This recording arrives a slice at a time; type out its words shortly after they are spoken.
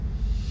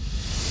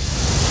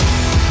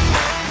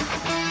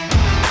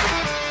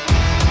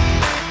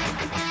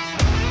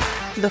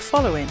The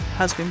following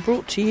has been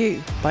brought to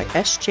you by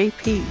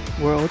SJP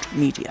World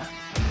Media.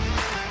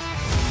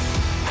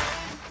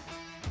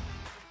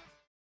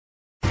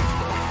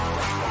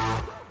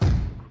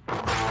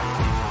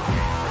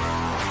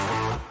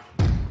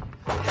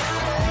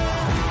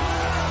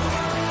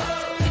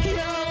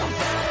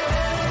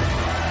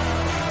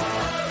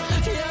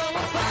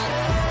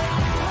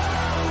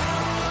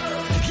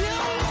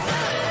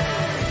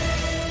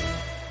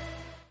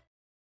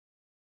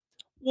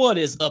 What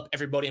is up,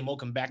 everybody, and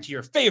welcome back to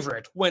your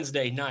favorite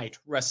Wednesday night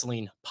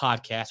wrestling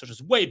podcast, which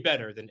is way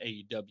better than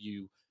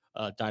AEW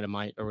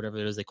Dynamite or whatever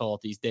it is they call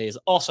it these days.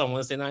 Also on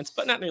Wednesday nights,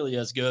 but not nearly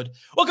as good.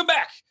 Welcome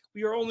back.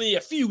 We are only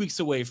a few weeks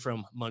away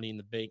from Money in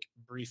the Bank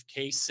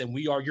briefcase, and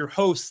we are your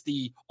hosts,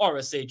 the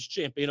RSH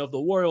champion of the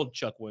world,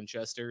 Chuck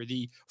Winchester,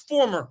 the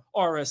former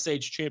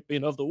RSH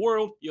champion of the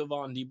world,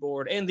 Yvonne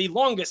DeBoard, and the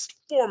longest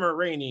former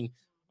reigning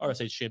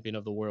RSH champion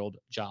of the world,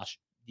 Josh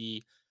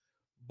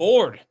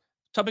DeBoard.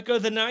 Topic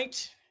of the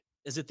night.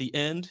 Is it the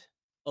end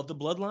of the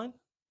Bloodline?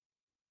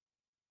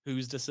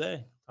 Who's to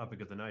say?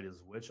 Topic of the night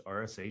is which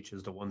RSH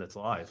is the one that's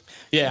live.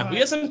 Yeah, Right. we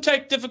had some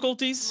tech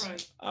difficulties.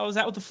 Right. I was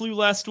out with the flu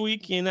last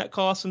week, and that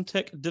caused some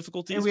tech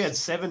difficulties. And we had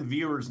 7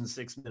 viewers in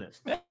 6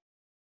 minutes. Yeah,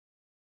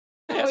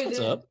 that's we what's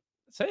did. up.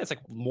 Say it's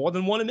like more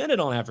than 1 minute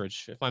on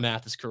average, if my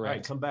math is All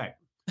right, correct. come back.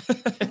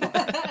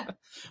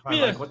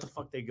 Yeah. Like, what the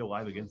fuck they go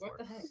live again for? What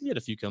the heck? We had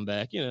a few come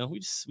back. You know, we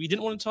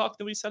didn't want to talk,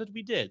 then we decided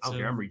we did. I don't So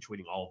care. I'm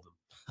retweeting all of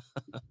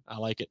them. I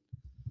like it.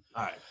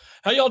 All right.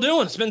 How y'all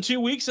doing? It's been 2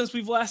 weeks since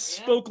we've last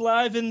Yeah. spoke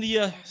live in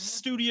the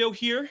studio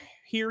here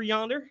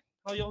yonder.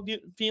 How y'all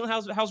feeling?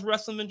 How's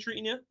wrestling been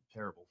treating you?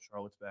 Terrible.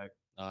 Charlotte's back.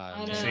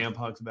 I know. Sam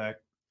Punk's back.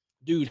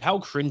 Dude, how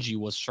cringy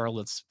was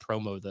Charlotte's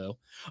promo though?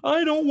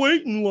 I don't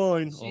wait in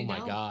line. She Oh my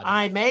don't. god.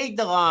 I made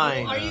the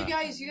line. Are you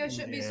guys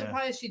shouldn't be Yeah.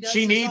 surprised she does.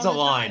 She this needs all a the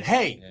line. time.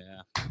 Hey,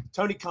 Yeah.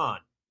 Tony Khan,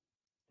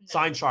 No.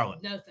 sign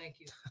Charlotte. No, thank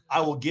you.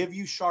 I will give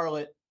you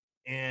Charlotte,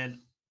 and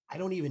I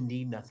don't even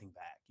need nothing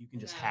back. You can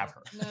just No. have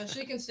her. No,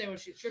 she can stay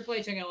with she. Triple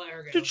H ain't gonna let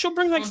her go. Dude, she'll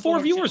bring like 4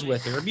 viewers Unfortunately.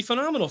 with her. It'd be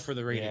phenomenal for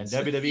the Yeah, ratings.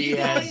 WWE You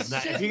has. guys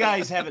Not, should- if you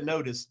guys haven't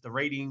noticed, the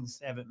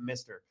ratings haven't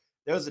missed her.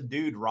 There was a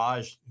dude,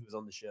 Raj, who was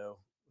on the show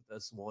with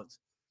us once.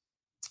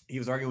 He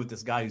was arguing with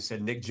this guy who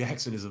said Nick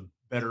Jackson is a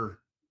better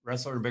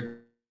wrestler and bigger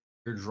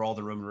draw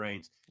than Roman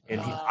Reigns. And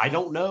I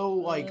don't know,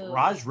 like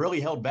Raj really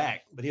held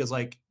back, but he was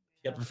like,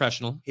 Get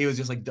professional. he was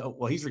just like, don't,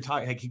 well, he's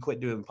retired. Like, he quit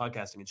doing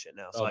podcasting and shit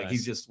now. So Oh, like, nice.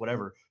 he's just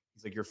whatever.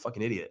 He's like, you're a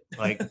fucking idiot.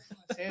 Like,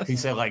 Seriously. he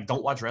said, like,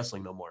 don't watch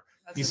wrestling no more.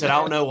 That's He a said, good- I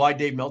don't know why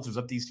Dave Meltzer's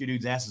up these two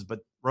dudes' asses,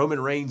 but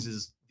Roman Reigns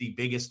is the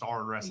biggest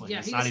star in wrestling. Yeah,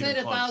 It's he not said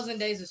even close. 1,000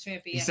 days as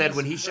champion. He said He's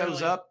when he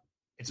shows really up,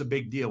 it's a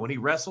big deal. When he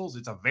wrestles,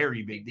 it's a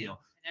very big big deal.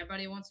 And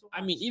everybody wants to.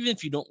 I mean, watch. even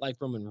if you don't like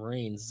Roman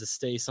Reigns, to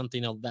say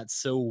something else that's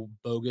so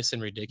bogus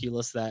and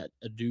ridiculous that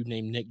a dude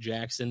named Nick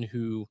Jackson,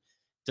 who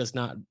does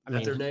not, Is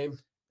that their name?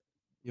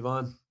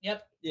 Yvonne?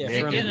 Yep. yeah,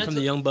 Nick from, and- from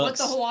the Young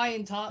What's Bucks. the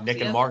Hawaiian top? Nick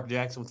and Mark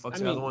Jackson. What the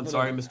fuck's I the other mean, one? what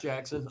Sorry, are- Miss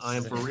Jackson. I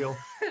am for real.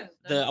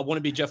 The I want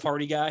to be Jeff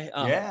Hardy guy.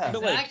 Yeah.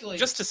 but, like, Exactly.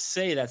 just to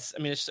say that's,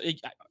 I mean,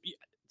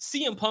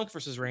 CM Punk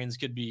versus Reigns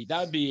could be, that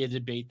would be a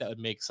debate that would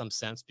make some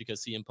sense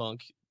because CM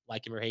Punk,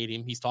 like him or hate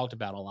him, he's talked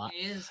about a lot.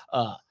 He is.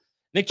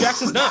 Nick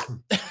Jackson's not.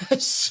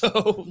 So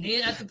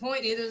At the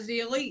point, neither is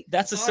the elite.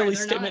 that's a Sorry, silly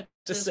they're statement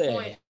not to at this say.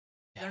 point.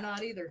 They're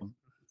not either.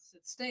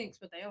 It stinks,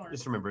 but they aren't.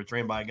 Just remember, it's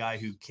ran by a guy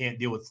who can't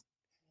deal with,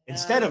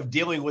 instead of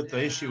dealing with the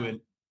Yeah. issue, and,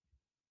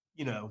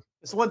 you know,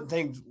 it's one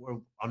thing where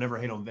I'll never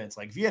hate on Vince.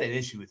 Like, if he had an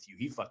issue with you,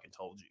 he fucking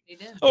told you. He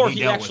did. Or He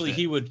he dealt with actually it.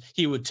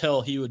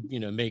 he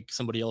would make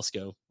somebody else go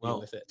deal Well,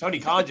 with it. Tony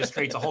Khan just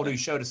creates a whole new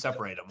show to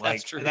separate them. Like,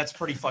 That's true. that's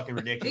pretty fucking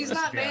ridiculous. He's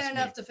not if you ask man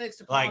me. enough to fix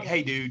the Like, problem.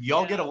 hey, dude,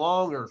 y'all get Yeah.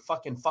 along or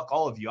fucking fuck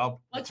all of you.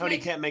 Let's Tony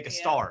make- can't make a yeah.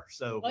 star.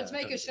 So Let's yeah,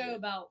 make a Tony's show idiot.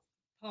 about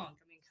Punk.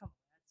 I mean, come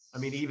on.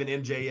 I mean, even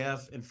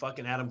MJF and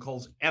fucking Adam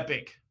Cole's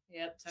epic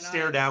Yep. Tonight.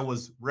 stare down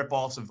was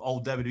rip-offs of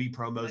old WWE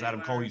promos They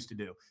Adam Cole were. used to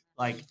do.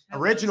 Like, That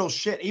original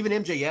shit. Even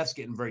MJF's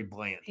getting very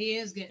bland. He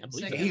is getting I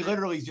believe sick. it. of He it.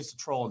 literally is just a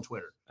troll on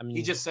Twitter. I mean,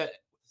 He just said,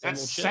 same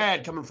that's old shit.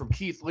 sad coming from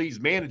Keith Lee's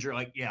manager.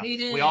 Like, yeah, He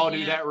did, we all knew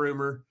yeah. that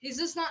rumor. He's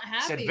just not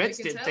happy. Said We Vince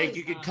can didn't tell think he's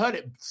you could not. cut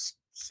it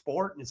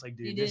sport. And it's like,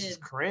 He dude, this is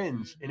did.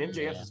 cringe. And Mhm.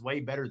 MJF Yeah. is way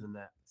better than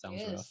that. sounds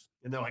He is. rough.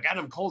 And they're like,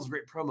 Adam Cole's a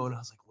great promo. And I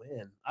was like,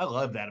 when? I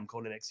loved Adam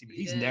Cole in NXT, but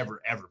he's Yeah.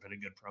 never, ever been a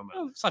good promo.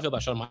 Oh, that's how I feel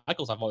about Shawn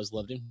Michaels. I've always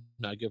loved him.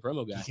 Not a good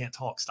promo He guy. can't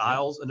talk.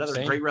 Styles, another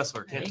Same. great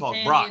wrestler. Can't He talk.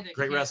 can't Brock, either.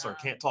 great He can't, wrestler.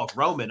 Can't talk.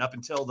 Roman, up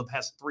until the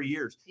past 3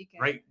 years, He can't.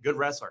 great, good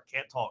wrestler.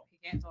 Can't talk. He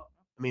can't talk.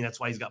 I mean, that's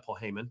why he's got Paul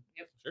Heyman.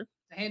 To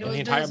And handle the his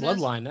entire business.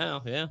 bloodline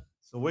now, yeah.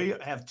 So we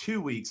have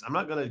 2 weeks. I'm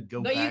not going to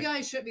go But back. you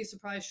guys should be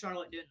surprised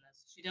Charlotte doing this.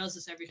 She does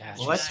this every time. Gosh,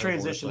 Well, she let's does. so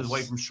transition worthless.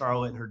 away from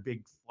Charlotte and her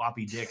big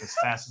floppy dick as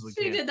fast as we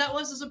She can. did. That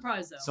was a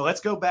surprise, though. So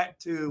let's go back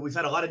to, we've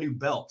had a lot of new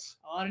belts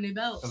A lot of new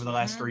belts over the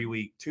last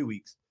Mhm. 2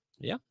 weeks.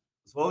 Yeah.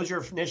 So what was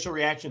your initial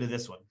reaction to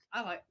this one?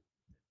 I like.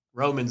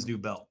 Roman's new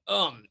belt.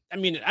 I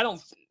mean,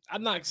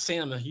 I'm not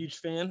saying I'm a huge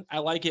fan. I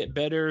like it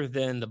better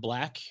than the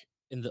black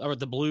or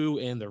the blue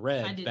and the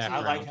red I did too.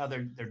 background. I like how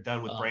they're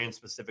done with Um, brand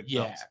specific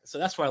Yeah, belts. so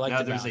that's what I like Now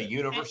about there's a it.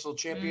 universal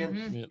champion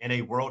Mhm. Yeah. and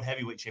a world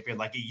heavyweight champion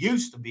like it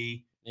used to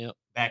be Yep.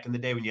 Back in the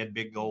day when you had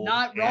Big Gold.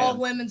 Not Raw and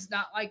women's,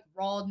 not like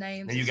Raw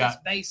names. Then you It's got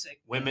just basic.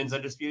 Women's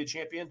Undisputed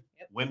Champion,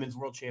 Yep. Women's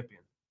World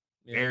Champion.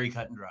 Yep. Very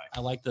cut and dry. I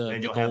like the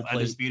Then you'll gold have plate.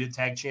 Undisputed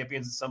Tag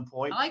Champions at some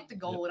point. I like the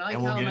gold. I like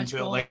And we'll how get much into it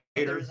gold later.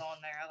 there's on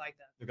there. I like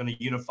that. They're going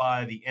to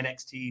unify the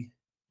NXT,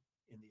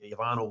 and the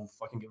Yvonne will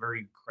fucking get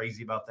very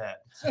crazy about that.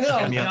 Oh, She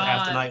had me up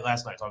half the God. night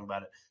last night talking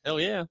about it. Hell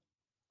yeah.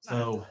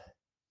 So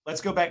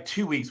let's go back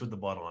 2 weeks with the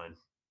Bloodline.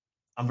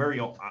 I'm very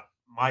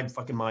my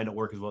fucking mind don't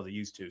work as well as it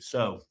used to.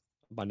 So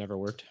But never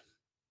worked.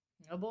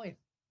 Oh boy.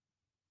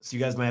 you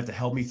guys might have to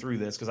help me through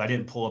this because I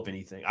didn't pull up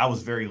anything. I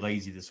was very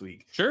lazy this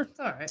week. Sure. It's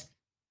all right.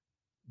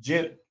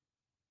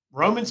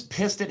 Roman's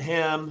pissed at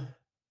him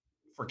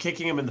for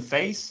kicking him in the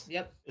face.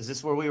 Yep. Is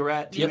this where we were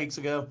at 2 Yep. weeks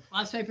ago?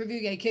 Last pay-per-view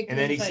game kicked And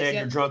me then in he the face. said,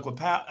 Yep. "You're drunk with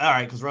power." All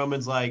right, because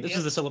Roman's like, This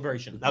is a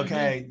celebration.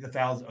 okay, the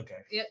 1,000.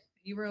 Okay, Yep.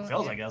 You ruined it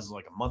feels it. like that was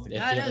like a month ago.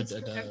 Yeah. Yeah, it does.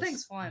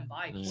 everything's flying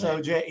by. Yeah.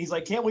 So he's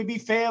like, "Can't we be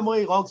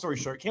family?" Long story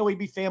short, can't we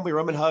be family?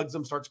 Roman hugs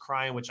him, starts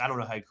crying, which I don't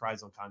know how he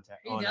cries on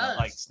contact. He on does.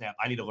 like Snap.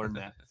 I need to learn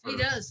that. He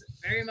does.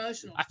 Very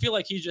emotional. I feel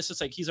like he's just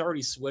like he's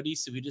already sweaty,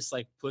 so he just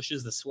like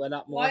pushes the sweat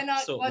out more. Why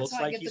not- So it let's looks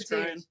not like get he's the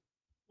tears? crying.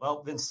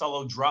 Well, then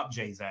Solo dropped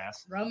Jay's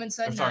ass. Roman Or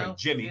said sorry, no.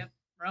 Jimmy. Yep.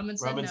 Roman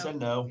said Roman no. said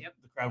no. Yep.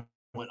 The crowd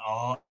went,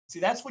 "Oh." See,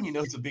 that's when you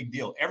know it's a big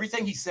deal.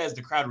 Everything he says,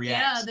 the crowd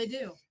reacts. Yeah, they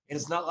do. And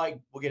it's not like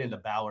we'll get into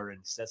Balor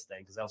and Seth's thing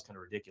because that was kind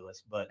of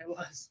ridiculous. But It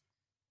was.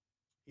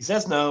 he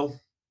says no.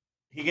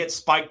 He gets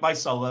spiked by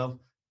Solo,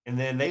 and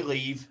then they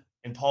leave.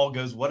 And Paul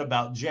goes, "What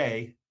about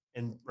Jay?"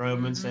 And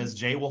Roman Mhm. says,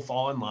 "Jay will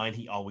fall in line.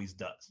 He always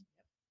does."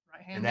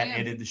 Right hand And that man.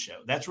 ended the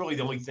show. That's really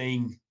the only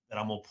thing that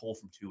I'm gonna pull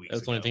from 2 weeks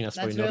That's the only ago. thing that's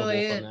That's pretty notable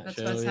really from it. that That's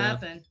show. what's yeah.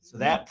 happened. So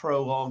that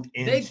prolonged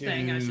into. Big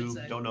thing, I should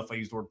say. Don't know if I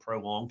used the word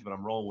prolonged, but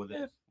I'm rolling with it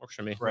Yeah, works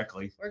for me.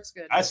 correctly. Works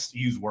good. I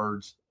use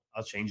words.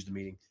 I'll change the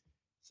meaning.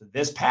 So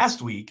this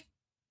past week,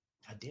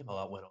 God damn, a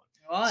lot went on.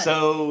 What?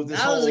 So this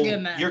That was a whole,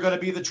 good match. you're going to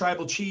be the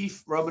tribal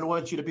chief. Roman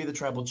wants you to be the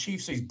tribal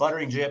chief. So he's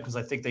buttering Jay up because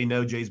I think they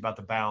know Jay's about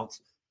to bounce.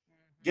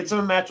 Mhm. Gets him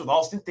a match with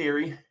Austin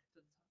Theory,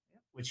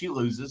 which he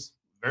loses.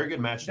 Very good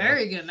match. there.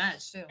 Very good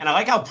match too. And I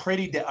like how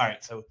pretty. All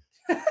right, so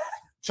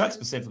Chuck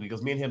specifically,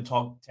 because me and him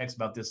text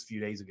about this a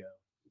few days ago.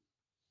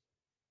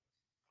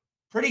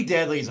 Pretty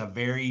Deadly is a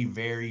very,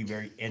 very,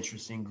 very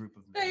interesting group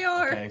of men. They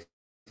are. Okay?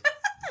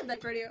 That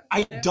pretty.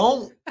 I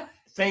don't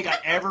think I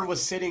ever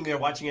was sitting there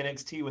watching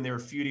NXT when they were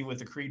feuding with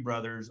the Creed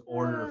brothers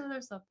or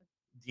There's something.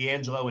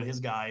 D'Angelo and his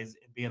guys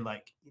and being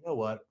like, you know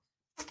what?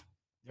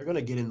 They're going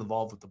to get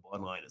involved with the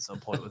Bloodline at some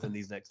point within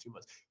these next 2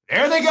 months.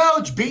 There they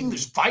go,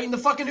 fighting the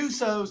fucking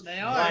Usos. They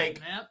are. Like,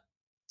 Yep.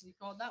 You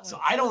called that one. so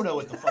I don't know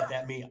what the fuck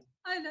that means.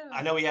 I know.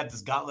 I know we have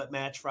this gauntlet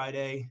match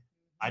Friday.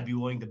 I'd be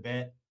willing to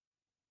bet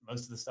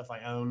most of the stuff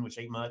I own, which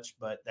ain't much,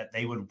 but that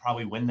they would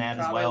probably win that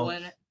Probably as well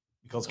win it.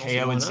 because Also,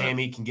 KO why and not?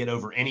 Sammy can get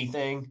over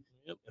anything.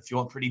 Yep. If you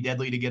want Pretty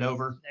Deadly to get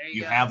over, There you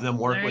you go. have them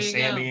work There with you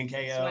Sammy go. and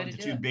That's the KO, way to the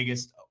do it.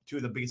 two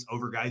of the biggest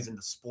over guys in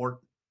the sport.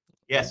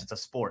 Yes, it's a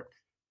sport,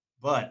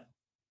 but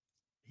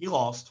he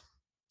lost,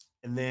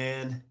 and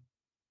then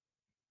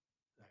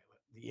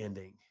the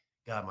ending.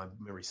 God, my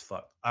memory's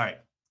fucked. All right,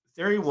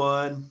 Theory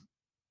won.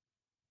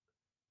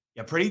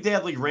 Yeah, Pretty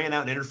Deadly ran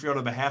out and interfered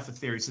on behalf of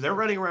Theory, so they're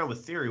running around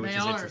with Theory, which They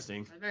is are.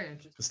 interesting They're very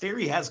interesting. because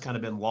Theory has kind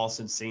of been lost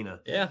since Cena.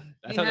 Yeah,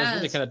 I He thought they really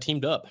has. kind of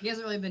teamed up. He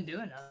hasn't really been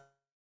doing nothing.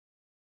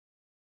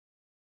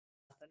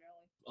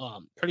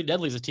 Pretty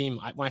Deadly is a team.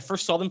 When I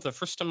first saw them for the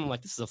first time, I'm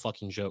like, this is a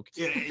fucking joke.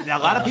 Yeah, a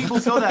lot of people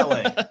feel that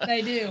way.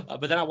 They do.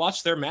 But then I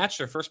watched their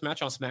first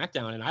match on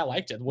SmackDown, and I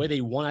liked it. The way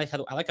they won,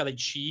 I like how they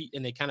cheat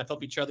and they kind of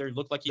help each other,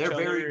 look like each They're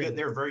other. very good. and-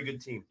 They're a very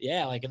good team.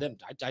 Yeah, like and then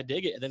I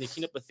dig it. And then they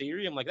teamed up with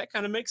Theory. I'm like, that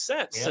kind of makes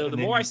sense. Yep, so and the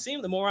then more I you- see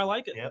them, the more I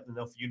like it. Yep, and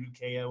they'll feud with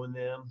KO and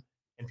them,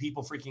 and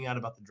people freaking out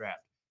about the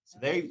draft. So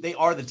they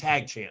are the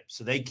tag champs,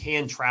 so they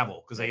can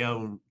travel because they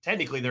own.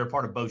 Technically, they're a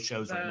part of both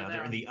shows right now.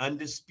 They're the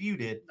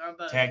undisputed They're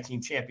both- tag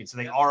team champions, so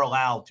they are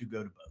allowed to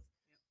go to both.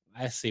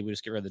 I say we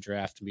just get rid of the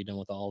draft and be done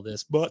with all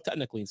this. But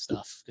technically and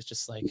stuff, it's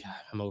just like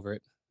I'm over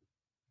it.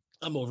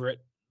 I'm over it.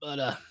 But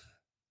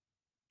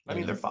I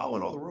mean, they're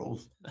following all the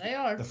rules. They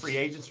are. The free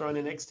agents are on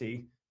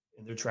NXT,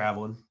 and they're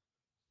traveling.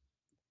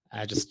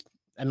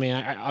 I mean,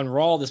 on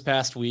Raw this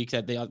past week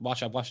that I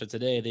watched it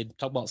today. They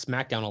talk about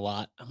SmackDown a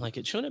lot. I'm like,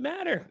 it shouldn't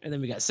matter. And then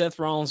we got Seth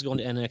Rollins going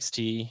to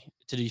NXT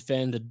to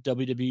defend the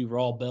WWE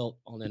Raw belt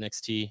on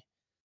NXT.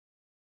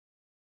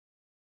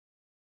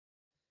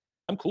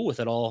 I'm cool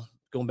with it all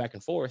going back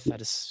and forth. They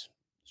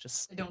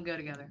don't go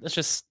together. Let's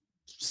just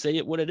say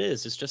it what it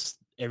is. It's just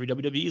every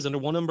WWE is under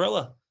one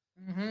umbrella.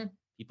 Mm-hmm.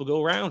 People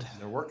go around.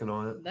 They're working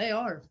on it. They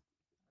are.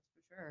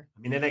 For sure.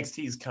 I mean,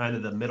 NXT is kind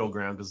of the middle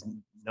ground because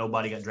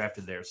nobody got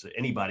drafted there, so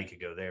anybody could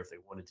go there if they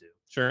wanted to.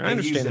 Sure, I They've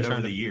understand used they're it over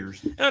trying the to.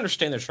 years, I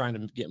understand they're trying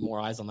to get more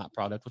eyes on that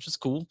product, which is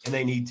cool. and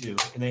they need to.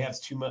 And they have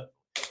too much.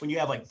 When you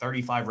have like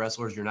 35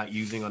 wrestlers you're not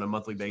using on a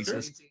monthly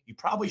basis, you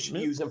probably should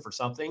Yeah. use them for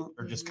something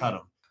or just Mhm. cut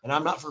them. And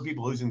I'm not for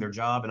people losing their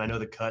job, and I know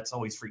the cuts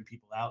always freak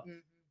people out.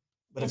 Mhm.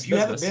 But It's if you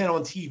haven't business. been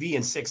on TV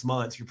in 6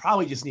 months, you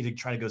probably just need to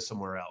try to go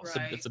somewhere else.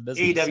 Right. It's a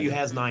business. AEW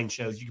has 9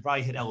 shows. You could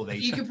probably hit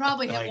Elevation. You could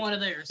probably hit Like, one of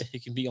theirs.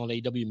 It can be on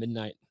AEW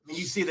Midnight. I mean,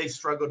 you see they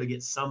struggle to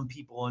get some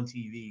people on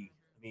TV.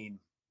 I mean,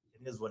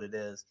 it is what it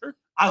is. Sure.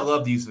 I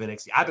love the use of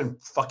NXT. I've been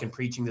fucking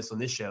preaching this on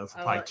this show for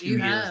probably 2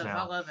 years I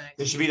now. love it.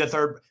 This should be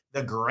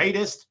the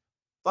greatest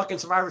fucking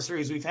Survivor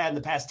Series we've had in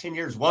the past 10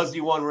 years was the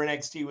one where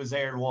NXT was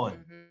there and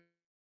won. Mhm.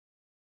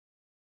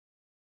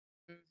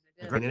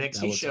 And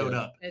NXT showed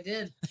up. It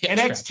did. Yeah,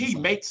 NXT Travis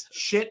makes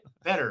shit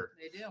better.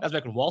 They do. That was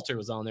back when Walter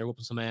was on there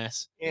whooping some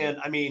ass. And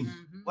I mean,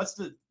 Mhm. what's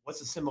the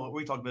similar?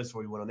 We talked about this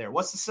before we went on there.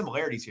 What's the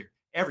similarities here?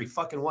 Every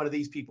fucking one of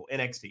these people,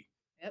 NXT,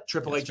 Yep.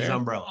 Triple That's H's fair.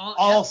 umbrella. All-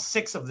 All yep.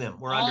 6 of them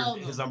were All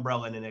under of his them.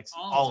 umbrella in NXT.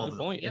 All All of of Good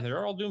them. point. Yep. And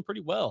they're all doing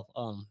pretty well.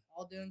 All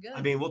doing good.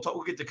 I mean, we'll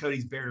get to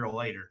Cody's burial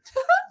later.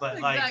 But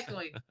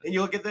exactly. and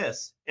you look at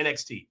this: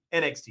 NXT,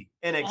 NXT,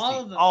 NXT.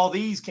 All of them. All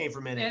these came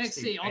from NXT.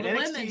 NXT. All And the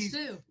NXT, women's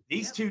too.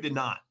 These Yep. 2 did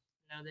not.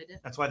 No, they did.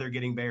 That's why they're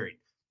getting buried.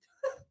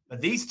 But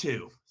these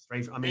 2,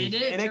 straight from, I mean, They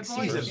did, NXT is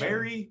Triple a H.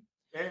 very,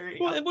 very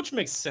Well, which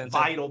makes sense.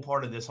 vital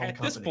part of this whole At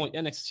company. this point,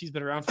 NXT's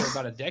been around for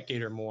about a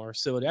decade or more,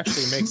 so it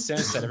actually makes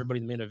sense that everybody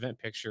in the main event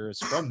picture is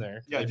from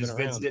there. Yeah, They've just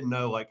been Vince around. didn't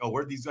know, like, oh,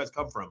 where'd these guys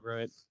come from?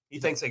 Right. He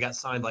thinks they got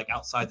signed like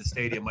outside the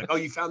stadium. Like, oh,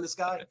 you found this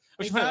guy?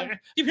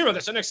 You hear about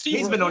this NXT?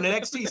 He's been on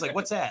NXT. He's like,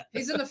 what's that?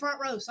 He's in the front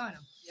row. Sign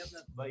him. Yep.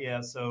 But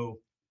yeah, so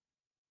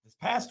this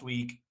past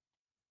week,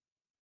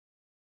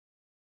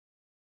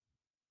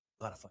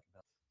 a lot of fucking.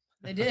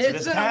 They So did. this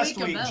It's been a past week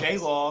of week, belts. Jay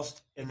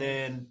lost, and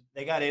then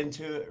they got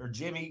into it, or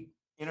Jimmy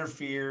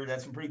interfered.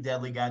 That's when Pretty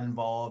Deadly got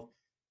involved.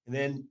 And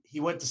then he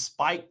went to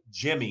spike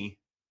Jimmy.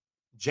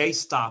 Jay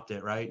stopped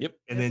it, right? Yep.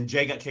 And then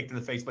Jay got kicked in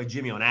the face by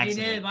Jimmy on He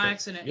accident. did by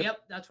accident. Yep. Yep.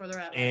 That's where they're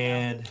at. Right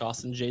And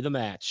Costing Jay the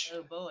match. now.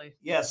 Oh boy.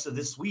 yeah, so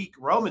this week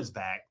Roman's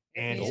back,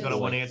 and He he's going to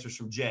is. want answers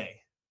from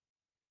Jay.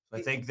 So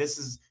I think this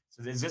is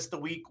this the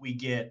week we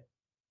get?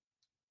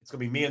 It's going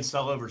to be me and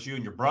Solo versus you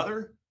and your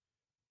brother,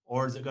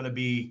 or is it going to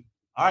be?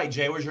 All right,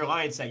 Jay, where's your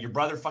alliance at? Your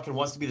brother fucking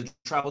wants to be the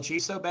tribal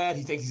chief so bad.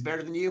 He thinks he's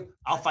better than you.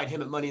 I'll fight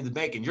him at Money in the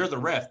Bank, and you're the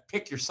ref.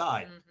 Pick your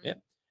side. Mhm. Yeah.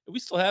 We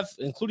still have,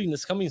 including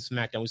this coming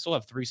SmackDown, we still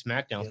have 3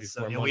 SmackDowns Yeah, so,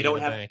 before and Money we in don't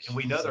the have, Bank. and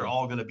we know they're So,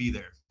 all going to be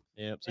there.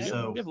 Yeah. So,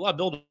 So- we have a lot of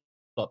build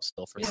up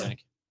still for Yeah. the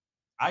bank.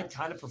 I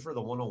kind of prefer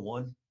the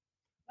one-on-one,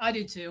 I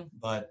do too.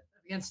 but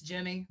Against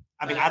Jimmy.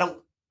 I mean,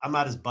 But I'm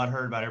not as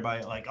butthurt about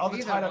everybody. Like, oh, the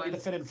Either title one. need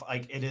to fit in.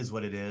 Like, it is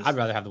what it is. I'd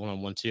rather have the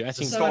one-on-one too. I the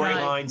think So would I.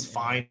 storyline's Yeah.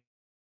 fine.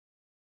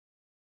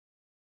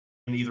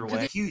 Either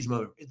way, it- huge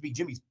moment. It'd be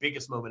Jimmy's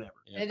biggest moment ever.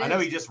 Yeah. It I know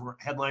is. he just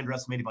headlined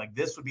WrestleMania. Like,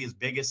 this would be his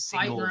biggest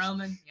Fighting singles.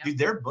 Roman. Yep. Dude,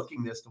 they're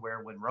booking this to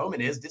where when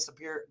Roman is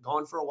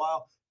gone for a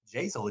while,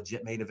 Jay's a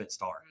legit main event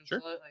star. Sure.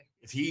 Absolutely.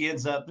 If he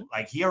ends up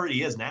like he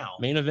already is now,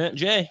 main event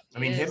Jay. I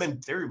mean, He him is.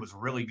 in Theory was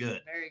really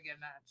good. Very good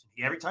match.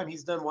 Every time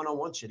he's done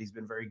one-on-one shit, he's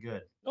been very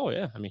good. Oh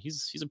yeah, I mean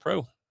he's a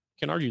pro.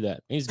 Can't argue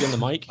that. And he's getting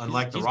the mic.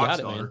 Unlike the He's Rock's got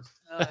it, daughter, man.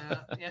 Oh,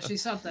 yeah. Yeah,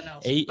 she's something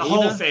else. The the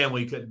whole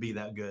family couldn't be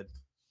that good.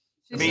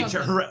 She's I mean,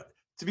 something.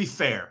 to be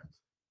fair,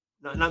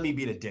 not me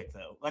being a dick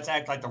though. Let's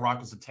act like the Rock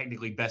was the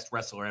technically best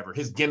wrestler ever.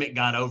 His gimmick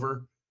got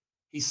over.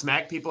 He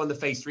smacked people in the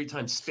face 3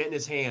 times, spit in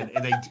his hand,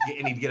 and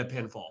he'd get a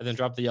pinfall. and then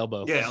drop the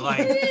elbow. Yeah, He like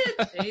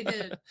did. He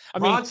did. I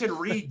mean, Bronson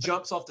Reed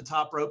jumps off the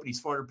top rope and he's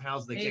 400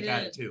 pounds. And they He kick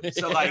at it did. too.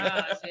 So like,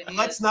 Gosh, yeah, he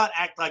let's is. not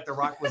act like the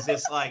Rock was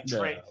this like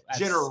No, that's-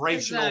 generational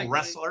Exactly.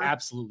 wrestler.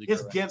 absolutely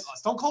His correct. gimmick,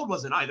 Stone Cold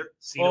wasn't either.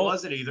 Cena Well,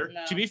 wasn't either.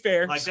 No. To be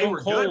fair, Like they Stone were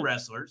Cold, good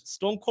wrestlers,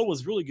 Stone Cold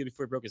was really good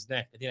before he broke his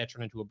neck. I think that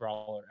turned into a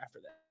brawler after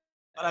that.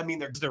 but I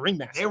mean, It's the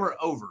ringmaster. they were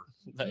over.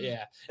 But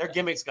yeah, Their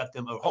gimmicks got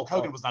them over. Hulk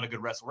Hogan was not a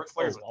good wrestler. Ric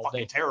Flair's a all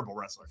fucking day. terrible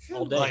wrestler.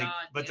 all day. Like, God,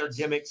 but their yes.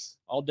 gimmicks,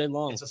 all day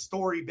long. it's a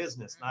story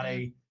business, not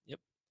a. Yep.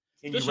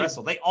 Can you Especially-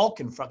 wrestle? They all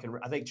can fucking.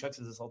 I think Chuck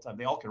says this all the time.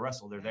 They all can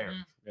wrestle. They're there.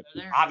 Mhm. Yep.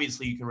 They're there.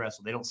 Obviously, you can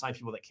wrestle. They don't sign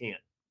people that can't.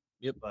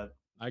 Yep. But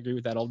I agree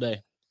with that all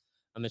day.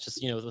 I mean, it's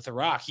just, with The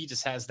Rock, he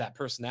just has that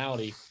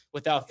personality.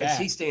 Without because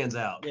that, he stands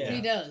out. Yeah.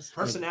 He does.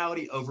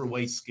 Personality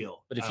overweighs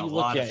skill. but if on you a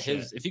look lot of at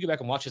shit. if you go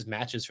back and watch his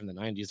matches from the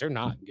 90s, they're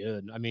not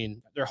good. I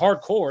mean, they're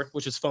hardcore,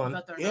 which is fun.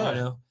 But they're Yeah.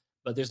 not.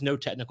 But there's no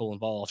technical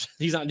involved.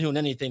 He's not doing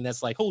anything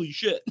that's like, holy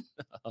shit.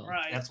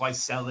 Right. that's why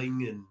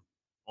selling and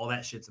all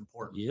that shit's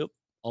important. Yep.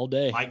 All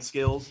day. Mic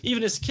skills.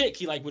 Even his kick,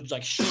 he would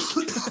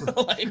shake.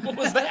 Like, what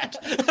was that?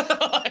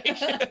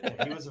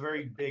 Yeah, he was a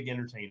very big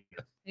entertainer.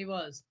 He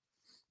was.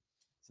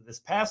 So this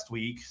past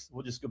week,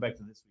 we'll just go back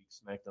to this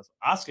week's SmackDown.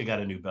 Asuka got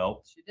a new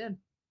belt. She did.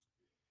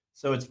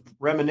 So it's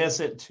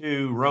reminiscent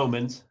to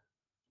Roman's.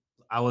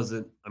 I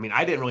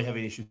didn't really have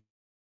any issues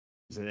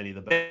with any of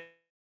the belts.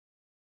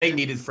 They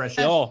needed fresh.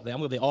 They all I got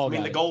mean,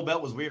 the it. gold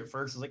belt was weird at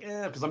first. It's like,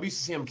 because I'm used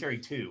to seeing him carry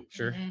 2.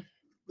 Sure. Mhm.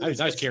 I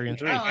was carrying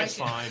 3. I like That's it.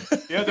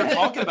 fine. Yeah, they're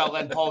talking about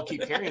letting Paul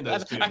keep carrying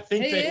those 2. I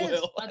think He they is.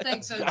 will. I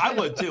think so. I too.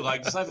 would too.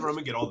 Like, just have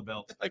Roman get all the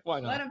belts. Like, why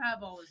Let not? him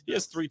have all his. He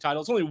has 3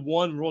 titles. Only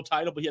 1 world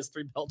title, but he has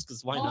 3 belts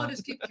because why Oh, not?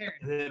 just keep carrying.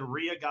 And then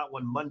Rhea got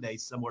one Monday,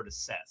 similar to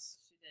Seth's,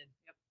 She did.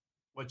 Yep.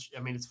 which, I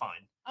mean, it's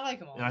fine. I like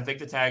them all. And I think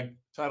the tag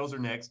titles are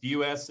next.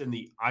 US and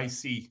the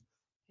IC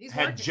He's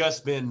had working.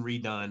 just been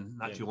redone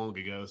not Yeah. too long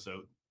ago.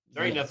 So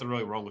There ain't nothing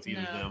really wrong with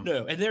either of them.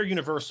 No, and they're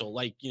universal.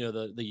 Like,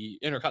 the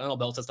Intercontinental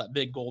belts, that's that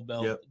big gold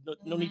belt. Yep.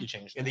 No need to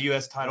change that. And the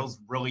U.S. title's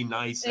really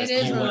nice. It That's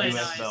is cool, really US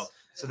nice. belt.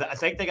 So I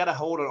think they got a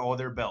hold on all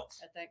their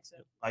belts. I think so.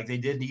 Like they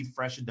did need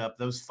freshened up.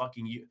 Those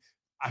fucking.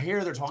 I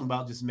hear they're talking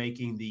about just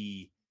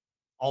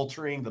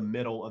altering the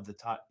middle of the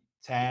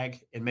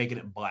tag and making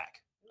it black,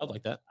 I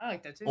like that. I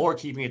like that too. or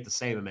keeping it the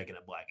same and making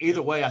it black.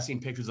 Either way, I've seen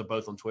pictures of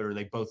both on Twitter, and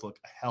they both look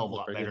a hell of a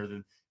lot Look better pretty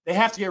than. They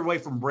have to get away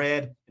from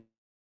red.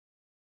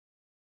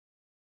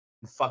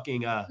 And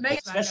fucking,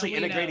 especially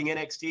integrating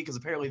NXT, because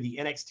apparently the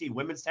NXT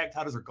women's tag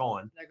titles are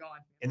gone. They're gone.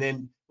 And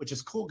then, which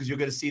is cool because you're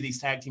going to see these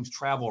tag teams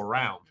travel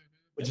around,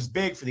 which is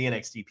big for the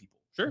NXT people.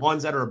 Sure.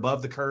 Ones that are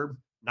above the curb,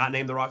 not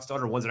named the Rockstar,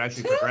 or ones that are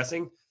actually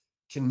progressing,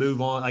 can move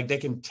on. Like they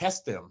can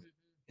test them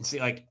and see,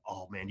 like,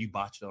 oh man, you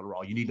botched it on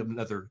Raw. You need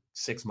another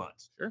 6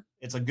 months. Sure.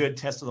 It's a good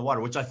test of the water,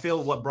 which I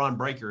feel what Braun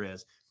Breaker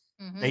is.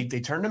 Mhm.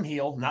 They turned him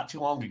heel not too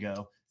long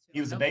ago.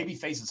 He was a baby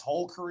face his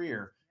whole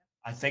career.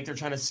 I think they're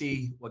trying to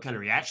see what kind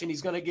of reaction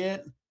he's going to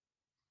get,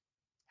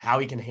 how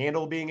he can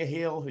handle being a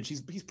heel. Which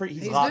he's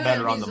a lot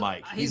better on the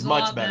mic. He's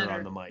much better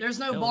on the mic. There's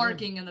no Hell,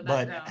 barking in the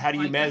background. But how do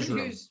you like measure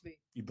there him? used to be.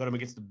 You put him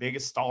against the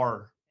biggest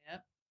star,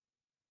 Yep.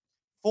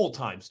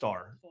 full-time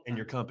star in Full-time.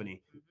 your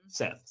company, Mhm.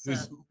 Seth,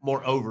 who's Seth.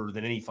 more over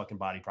than any fucking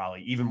body,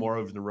 probably even more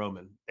over than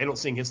Roman. They don't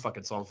sing his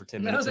fucking song for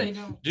 10 No, minutes they and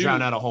don't. Dude,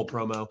 drown out a whole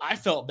promo. I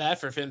felt bad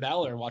for Finn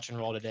Balor watching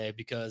Raw today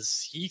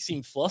because he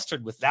seemed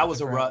flustered with That the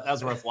was a crowd.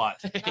 rough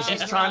watch. Because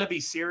he's was trying to rough. be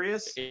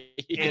serious, and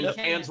Yeah. the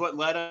fans wouldn't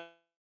let him.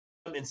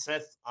 And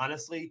Seth,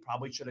 honestly,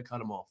 probably should have cut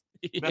him off.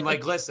 Been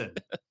like, listen,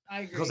 I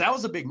agree. because that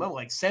was a big moment.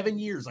 Like 7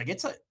 years, like the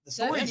 7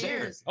 story's there.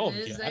 years. Oh, It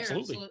is yeah, there,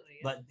 absolutely. yeah.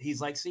 But he's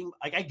like, seeing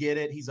like I get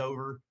it. He's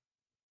over.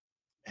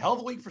 Hell of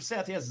a week for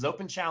Seth. He has his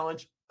open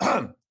challenge,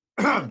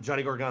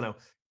 Johnny Gargano,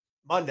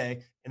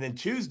 Monday, and then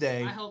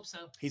Tuesday I hope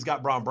so. he's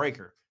got Braun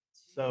Breaker.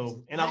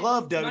 So, and I Money-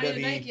 love Money to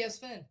WWE. make, yes,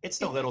 Finn. It's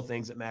the little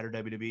things that matter,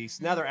 WWE.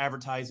 So now they're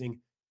advertising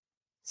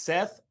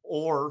Seth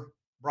or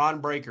Braun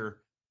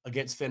Breaker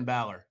against Finn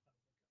Balor.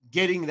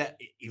 Getting that,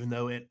 even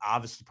though it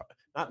obviously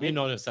not You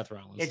know it's Seth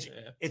Rollins. It's-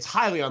 Yeah. it's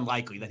highly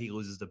unlikely that he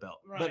loses the belt.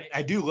 But Right.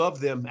 I do love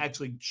them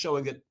actually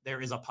showing that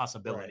there is a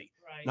possibility.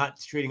 Right. Not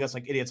treating us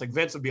like idiots. Like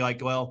Vince would be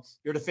like, well,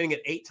 you're defending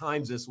it 8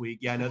 times this week.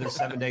 Yeah, I know there's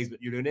 7 days,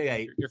 but you're doing it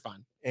 8. You're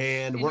fine.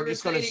 And And we're you're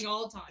just going retaining to,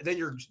 all time. then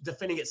you're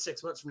defending it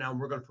 6 months from now, and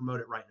we're going to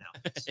promote it right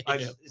now.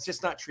 Like, Yeah. it's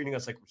just not treating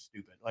us like we're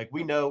stupid. Like,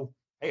 we know,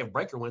 hey, if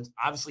Breaker wins,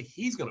 obviously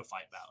he's going to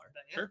fight Balor.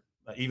 But, yeah, Sure.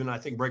 But even I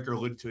think Breaker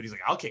alluded to it. He's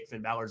like, I'll kick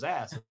Finn Balor's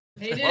ass.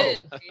 He did.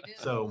 He did.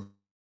 So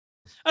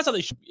That's how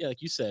they should. Yeah,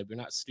 like you said, we're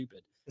not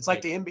stupid. it's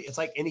like the NBA, it's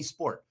like any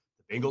sport.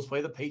 The Bengals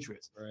play the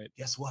Patriots. Right.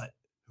 Guess what?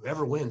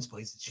 Whoever wins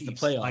plays the the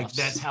Chiefs. playoffs. Like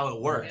that's how it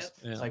works. Yep.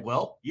 Yeah. It's like,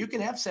 well, you can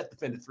have Seth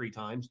defend it 3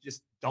 times.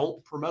 Just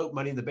don't promote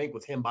Money in the Bank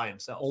with him by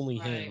himself. Only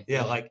Right. him.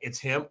 Yeah, like it's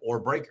him or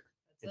Breaker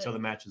That's until it.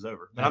 the match is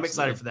over. But I'm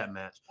excited Absolutely. for that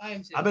match. I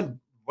am too. I've been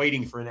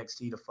waiting for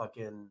NXT to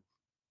fucking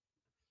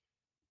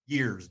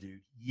years,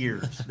 dude.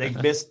 Years.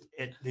 They've missed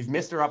it. They've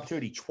missed their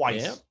opportunity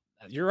twice. Yep.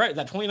 You're right.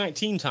 That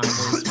 2019 time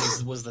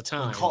was the When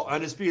time.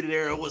 Undisputed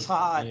Era was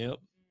hot. Yep.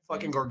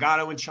 Fucking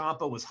Gargano and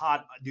Ciampa was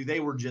hot. Dude, they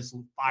were just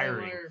They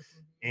firing. were.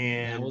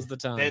 And That was the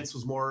time. Vince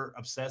was more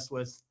obsessed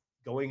with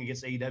going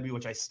against AEW,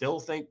 which I still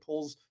think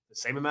pulls the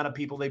same amount of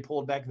people they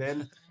pulled back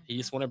then. He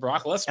just wanted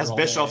Brock Lesnar. As all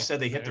Bischoff day. said,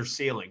 they hit their Right.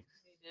 ceiling.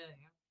 He did,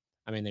 yeah.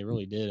 I mean, they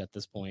really did at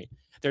this point.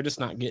 They're just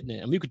not getting it.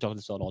 And we could talk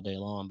this out all day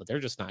long, but they're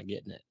just not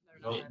getting it.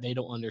 They're They, not. they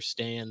don't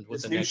understand what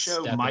This the new next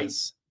show step might-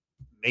 is.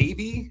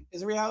 Maybe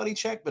is a reality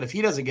check, but if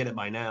he doesn't get it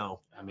by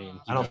now, I mean,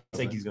 I don't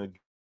think he's going to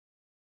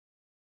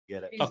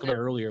get it. He's talk about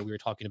never- earlier. We were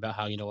talking about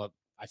how, you know what,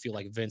 I feel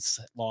like Vince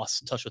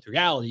lost touch with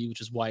reality, which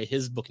is why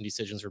his booking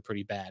decisions were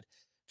pretty bad.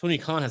 Tony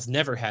Khan has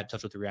never had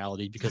touch with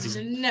reality because he's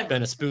never.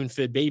 been a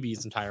spoon-fed baby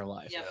his entire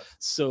life. Yep.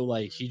 So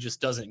like he just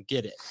doesn't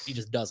get it. He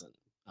just doesn't.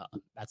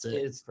 That's it.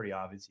 It's pretty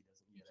obvious he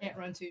doesn't He get it. can't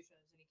run 2 shows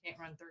and he can't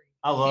run 3.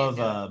 I He love.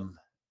 can't do it.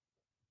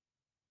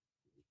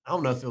 I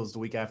don't know if it was the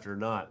week after or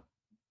not.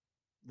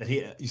 That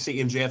you see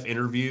MJF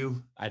interview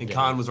I and didn't.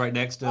 Khan was right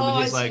next to him, Oh,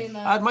 and he's I like, seen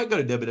that. "I might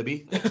go to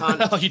WWE." And Khan,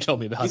 Oh, you told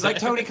me about he's that.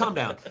 like, "Tony, calm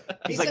down."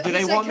 He's like, said- "Do he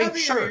they said, want me? "Cover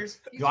your Sure. ears."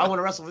 He Do I told- want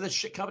to wrestle for this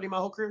shit company my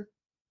whole career?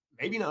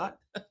 Maybe not.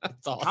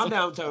 That's awesome. Calm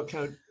down,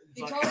 Tony."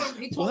 He told him.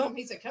 He told Well, him.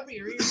 He said, "Cover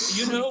your ears."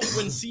 You know,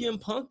 when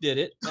CM Punk did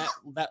it,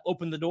 that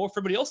opened the door for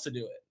everybody else to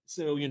do it.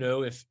 So, you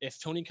know, if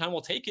Tony Khan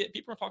will take it,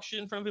 people are talk shit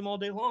in front of him all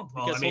day long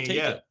Well, because I mean, he'll take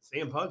yeah, it.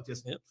 CM Punk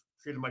just Yep.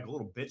 treated him like a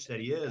little bitch that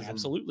he is. And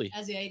Absolutely.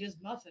 As he ate his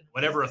muffin.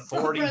 whatever Press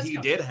authority he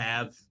conference. did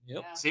have,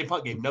 Yep. Yeah. CM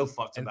Punk gave no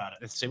fucks And, about it.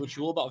 and say what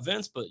you will about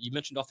Vince, but you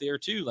mentioned off the air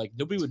too, like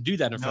nobody would do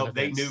that in front No, of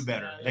they Vince. knew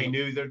better. Yeah. They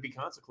knew there'd be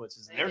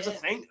consequences. And They there's a did.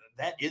 thing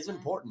that is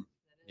important.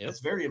 Yep. It's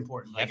very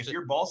important. You Like have if to-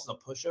 your boss is a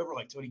pushover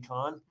like Tony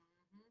Khan,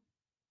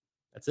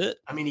 That's it.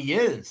 I mean, he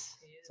is.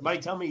 He is. Somebody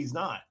tell me he's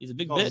not. He's a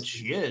big Because bitch.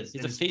 He is.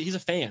 He's And he's a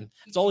fan.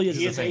 That's all he is.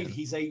 he Is is a a fan.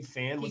 he's a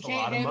fan He with a can't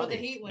lot of handle money.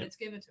 the heat when Yep. it's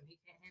given to him. He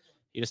can't handle it.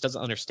 He just doesn't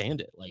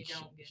understand it. Like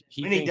don't get it.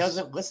 And he thinks-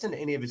 doesn't listen to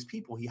any of his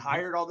people. He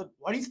hired all the.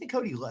 Why do you think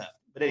Cody left?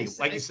 But anyway,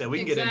 like you said, we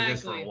can get into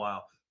this for a Exactly.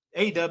 while.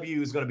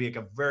 AEW is going to be like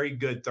a very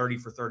good 30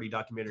 for 30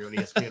 documentary on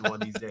ESPN one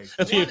these days.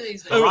 That'd be, One of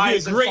these it would be a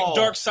Rise and great Fall.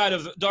 dark side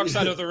of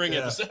the ring Yeah.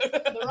 episode.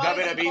 The Rise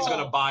and WWE's going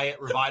to Fall. buy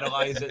it,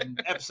 revitalize it in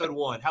episode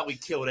 1, how we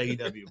killed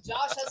AEW.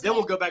 Josh has Then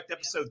we'll an- go back to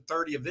episode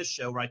 30 of this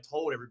show where I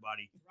told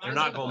everybody they're Rise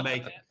not and going to Fall,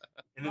 make it. man.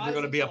 And then Rise they're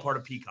going to and be a Fall. part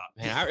of Peacock.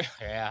 Man,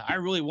 I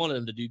really wanted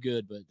them to do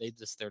good, but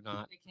they're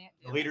not. They can't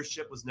The do it.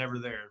 leadership was never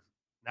there.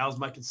 That was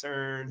my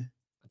concern.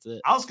 That's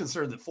it. I was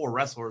concerned that 4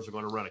 wrestlers are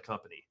going to run a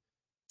company.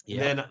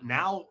 Yeah. And then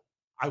now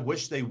I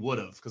wish they would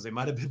have because they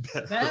might have been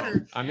better.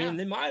 Better. I mean,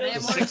 they might They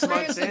have. have more 6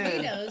 months experience than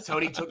in, he does.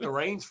 Tony took the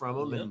reins from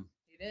them, Yeah. and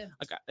He did.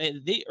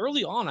 Like, they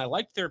early on, I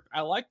liked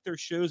their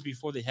shows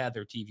before they had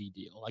their TV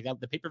deal. Like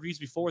the pay-per-views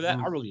before that,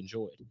 I really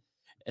enjoyed.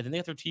 And then they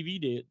got their TV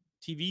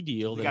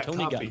deal. They Then got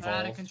Tony got comfy.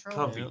 involved. Out of control.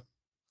 Comfy. Yeah.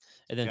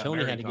 And then Got Tony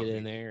very had to get comfy.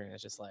 in there, and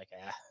it's just like,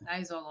 Now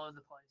he's all over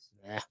the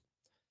place.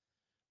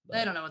 But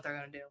They don't know what they're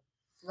gonna do.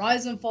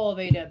 Rise and Fall of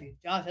AW.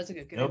 Josh, that's a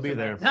good. They'll name be for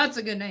there. that. That's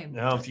a good name.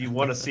 now if you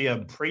want to see a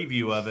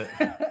preview of it,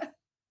 That's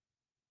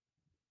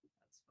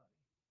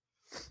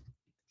funny.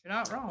 You're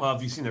not wrong. well,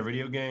 have you seen their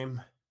video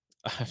game?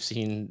 I've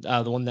seen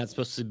the one that's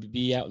supposed to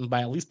be out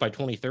by at least by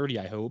 2030.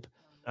 I hope.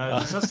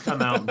 It's supposed to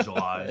come out in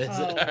July. Is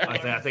it? Oh,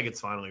 I think it's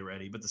finally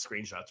ready, but the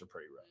screenshots are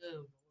pretty rough.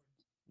 Oh,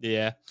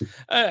 Yeah,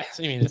 I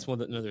mean that's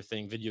another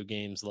thing. Video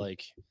games,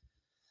 like,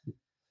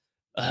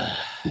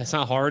 it's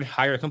not hard.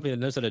 Hire a company that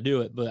knows how to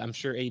do it, but I'm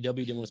sure AEW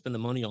didn't want to spend the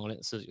money on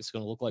it, so it's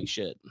going to look like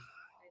shit.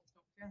 I just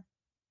don't care.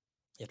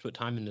 You have to put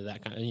time into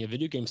that kind of. And,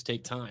 video games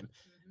take time,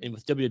 Mhm. and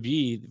with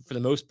WWE, for the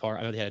most part,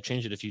 I know they had to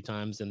change it a few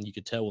times, and you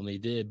could tell when they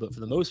did. But for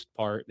the most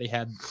part, they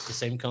had the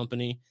same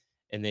company,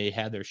 and they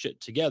had their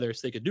shit together,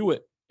 so they could do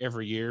it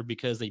every year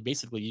because they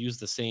basically use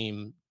the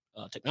same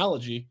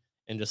technology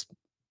and just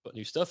put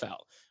new stuff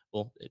out.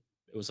 Well, it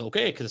was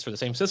okay because it's for the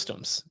same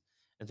systems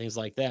and things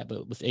like that.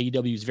 But with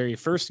AEW's very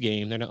first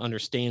game, they're not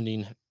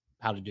understanding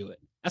how to do it.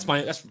 That's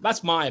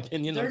my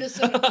opinion. They're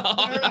just in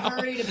a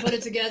hurry to put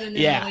it together and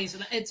then Yeah. release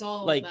it. It's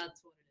all Like,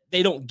 that's what it is.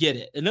 They don't get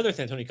it. Another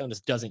thing Tony Khan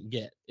just doesn't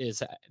get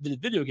is the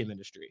video game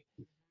industry,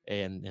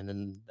 and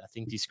then I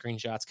think these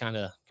screenshots kind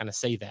of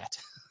say that.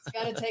 It's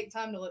got to take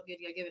time to look good.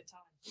 You got to give it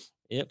time.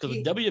 Yeah, because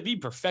He- WWE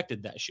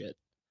perfected that shit,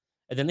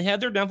 and then they had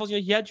their downfalls.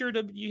 You had your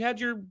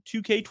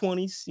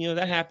 2K20s.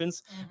 That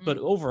happens. But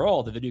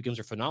overall, the video games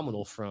are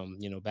phenomenal from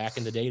back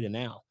in the day to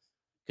now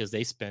because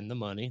they spend the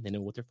money. They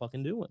know what they're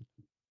fucking doing.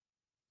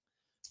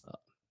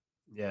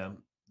 Yeah,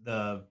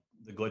 the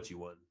glitchy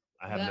one.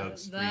 I have no That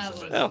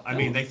excuse. was- Oh. I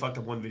mean, they fucked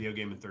up one video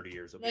game in 30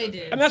 years. It'll be They okay.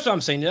 did. And that's what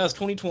I'm saying. That was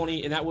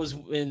 2020, and that was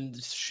when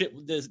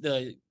shit.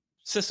 The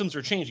systems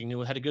were changing.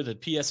 It had to go to the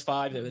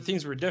PS5.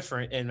 Things were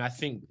different, and I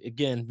think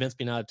again, Vince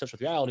being out of touch with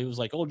reality was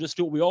like, "Oh, just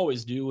do what we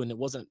always do," and it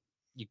wasn't.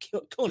 You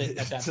couldn't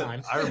at that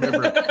time. I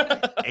remember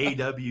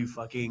AEW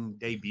fucking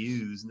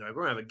debuts, and they're like,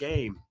 "We're gonna have a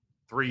game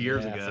 3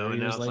 years Yeah, ago," 3 and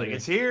now years it's like later.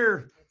 it's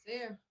here. It's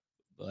there.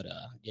 But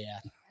yeah,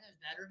 There's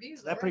bad reviews.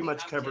 So that pretty already.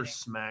 much I'm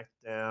covers kidding.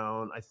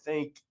 SmackDown. I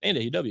think. and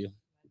AEW.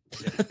 I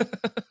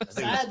think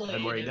Sadly,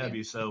 and more AEW.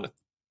 AEW. So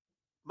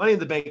Money in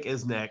the Bank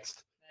is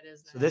next. That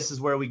is So this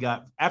is where we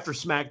got after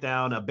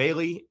SmackDown.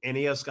 Bailey and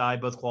Io Sky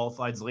both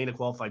qualified. Zelina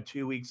qualified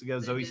 2 weeks ago.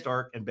 They Zoe did.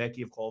 Stark and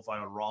Becky have qualified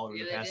on Raw over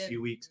Yeah, the they past did.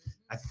 few weeks. Mhm.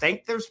 I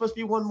think there's supposed to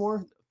be one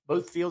more.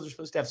 Both fields are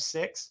supposed to have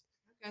 6.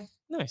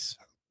 Nice.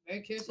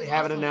 Very curious. They what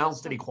haven't else one announced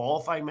is. any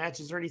qualifying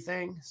matches or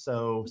anything.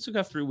 So We still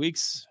got 3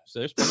 weeks, so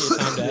there's plenty of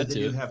time to they add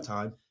do to. have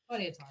time.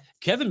 Plenty of time.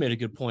 Kevin made a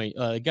good point.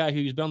 The guy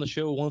who's been on the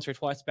show once or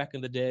twice back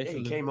in the day. Yeah, from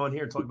he the- came on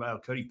here and talked about how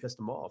Cody pissed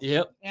him off.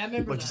 Yep. Yeah, I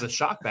remember Which is a that.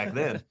 shock back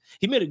then.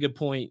 He made a good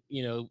point.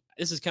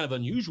 This is kind of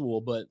unusual,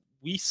 but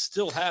we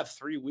still have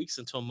 3 weeks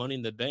until Money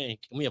in the Bank,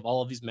 and we have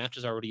all of these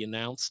matches already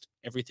announced.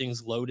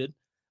 Everything's loaded.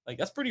 Like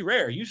that's pretty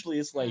rare. Usually,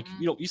 it's like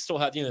Mhm. you still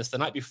have it's the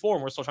night before,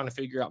 and we're still trying to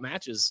figure out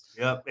matches.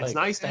 Yep. It's Like-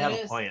 nice to It have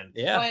a is. plan.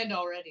 Yeah. Planned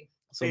already.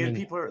 So, I See, mean,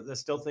 people that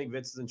still think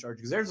Vince is in charge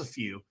because there's a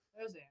few.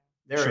 There's there.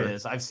 There Sure. it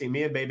is. I've seen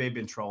me and Bebe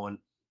been trolling.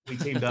 We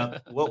teamed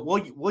up.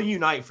 We'll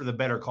unite for the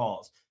better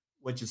cause,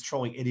 which is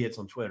trolling idiots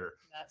on Twitter.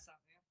 That's something.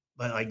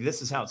 But like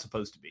this is how it's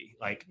supposed to be.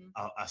 Like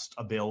Mhm.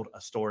 a build, a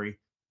story.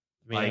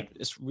 I mean, like-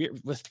 it's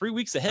weird. With 3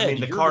 weeks ahead. I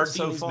mean, the you're card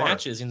seeing so these far.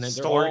 matches, and then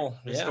they're Story, all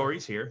the yeah.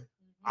 story's here.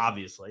 Mhm.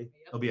 Obviously, Yep.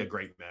 it'll be a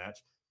great match.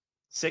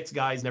 6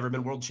 guys never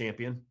been world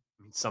champion.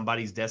 I mean,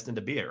 somebody's destined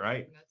to be it,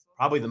 right? That's what-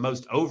 Probably the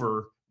most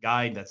over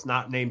guy that's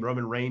not named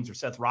Roman Reigns or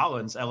Seth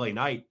Rollins. LA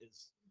Knight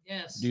is.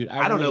 Yes. Dude,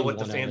 I don't know really what the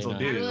want fans LA will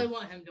Knight. I do really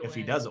want him to if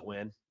he win. doesn't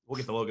win. We'll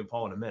get to Logan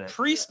Paul in a minute.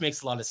 Priest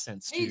makes a lot of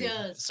sense. He too.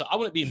 does. So I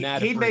wouldn't be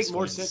mad. if He'd make Priest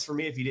more wins. sense for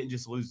me if he didn't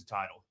just lose the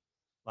title.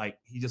 Like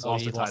he just Oh,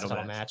 lost he the lost title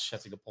the match.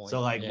 That's a good point. So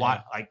like Yeah.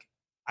 why? Like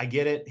I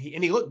get it.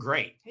 And he looked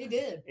great. He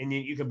did. And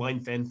you can blame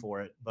Finn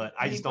for it, but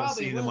I And he just don't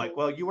probably see them like, will.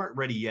 well, you weren't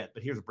ready yet,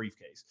 but here's a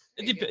briefcase. It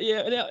There you dep-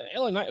 yeah, and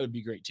LA Knight would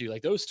be great too.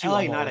 Like those two. LA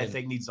I'm all Knight, I in.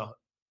 think needs to.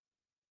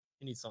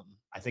 he needs something.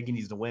 I think he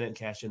needs to win it and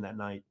cash in that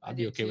night, I'd I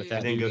be do okay with too. that.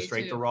 and then dude. go Me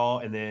straight to too. Raw,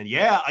 and then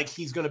like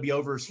he's going to be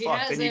over as He fuck.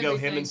 has Then you go him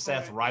everything and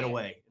Seth for it, right yeah.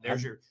 away.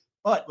 There's your.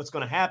 But what's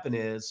going to happen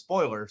is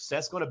spoiler: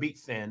 Seth's going to beat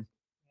Finn,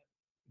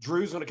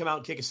 Drew's going to come out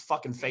and kick his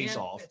fucking face Yep,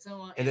 off. it's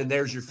on- And then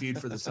there's your feud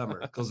for the summer.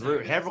 Because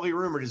heavily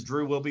rumored is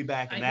Drew will be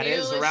back. And A that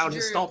is heelish around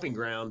his Drew. stomping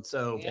ground.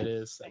 So, Yeah. It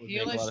is. That A would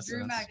make a lot heelish of Drew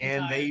sense. McIntyre.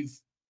 and they've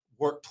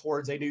worked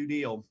towards a new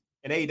deal.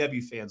 And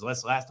AEW fans, well,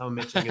 that's the last time I'm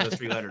mentioning in those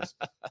 3 letters.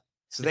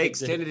 So they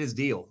extended his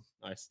deal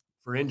Nice.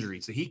 for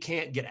injury. So he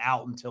can't get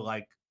out until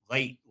like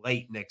late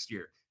next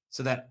year.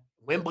 So that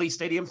Wembley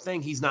Stadium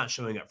thing, he's not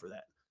showing up for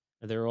that.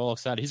 And they're all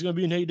excited. He's going to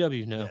be in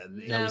AEW. No.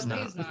 Yeah, No, he's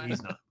not.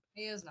 he's not.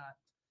 He is not.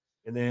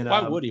 And then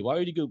Why would he? Why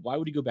would he go? Why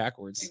would he go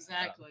backwards?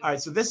 Exactly. all right,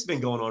 so this has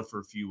been going on for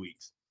a few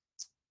weeks.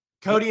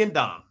 Cody and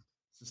Dom.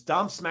 So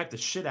Dom smacked the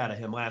shit out of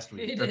him last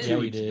week He or did. 2 Yeah,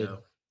 he weeks did. ago.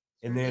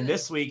 And then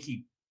this week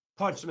he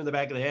punched him in the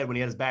back of the head when he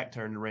had his back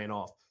turned and ran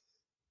off.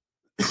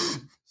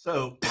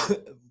 So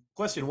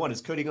question 1,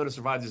 is Cody going to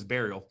survive this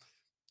burial?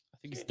 I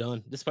think he's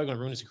done. This is probably going to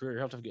ruin his career.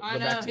 He'll have to go I know,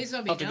 back to, he's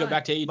gonna be have to go done.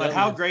 back to AEW. But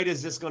how great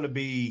is this going to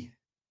be?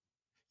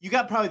 You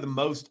got probably the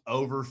most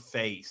over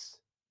face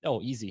Oh,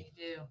 easy.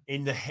 You do.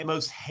 in the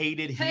most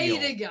hated heel.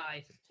 Hated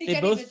guy. He They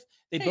can't both even-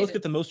 they hate both it.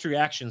 get the most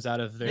reactions out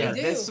of their. Yeah,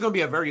 They this do. is going to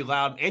be a very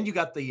loud, and you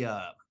got the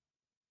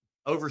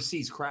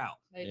overseas crowd,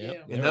 They Yep.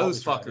 do. and They're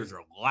those always fuckers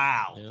are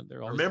loud. Yeah,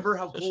 they're always, Remember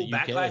how cool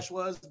especially UK. Backlash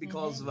was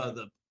because of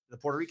the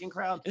Puerto Rican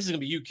crowd? This is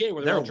going to be UK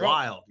where they're, They're all drunk.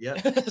 wild. Yeah,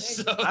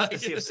 So, I have to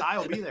see if Cy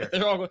will be there.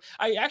 They're all going.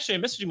 I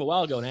messaged him a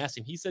while ago and asked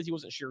him. He says he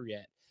wasn't sure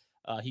yet.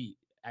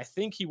 I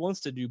think he wants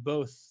to do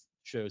both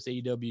shows,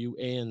 AEW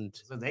and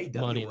So they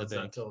Money in the was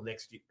Bank. until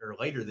next year or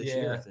later this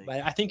year. I think.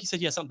 But I think he said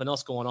he has something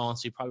else going on,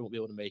 so he probably won't be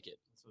able to make it.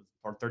 So it's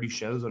part 30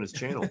 shows on his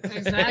channel.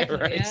 Exactly.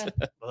 Right. Yeah.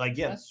 But like,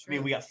 yeah, That's I mean,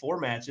 true. we got 4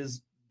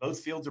 matches. Both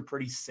fields are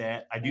pretty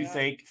set. I do Yeah.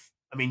 think.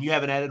 I mean, you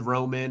haven't added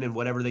Roman and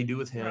whatever they do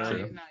with him. Right, Sure.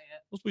 not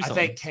yet. Supposed to be I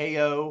something. think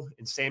KO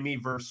and Sammy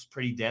versus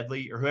Pretty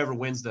Deadly, or whoever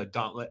wins the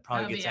gauntlet,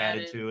 probably That'll gets be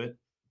added added. to it.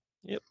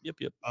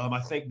 Yep. I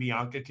think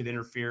Bianca could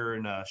interfere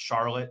in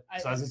Charlotte.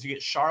 So I was going to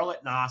get Charlotte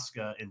and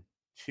Asuka in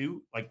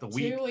 2, like the 2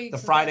 week, weeks the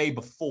of Friday that.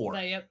 before,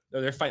 Yep.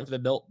 They're fighting for the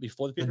belt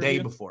before the the pay-per-view?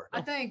 day before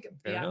I think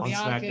Fair enough. on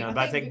Bianca. SmackDown. But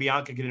I think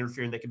Bianca could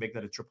interfere and they can make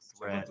that a triple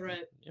triple threat.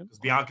 threat. Because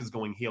Bianca's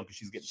going heel because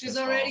she's getting She's pissed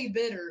already off.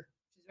 bitter.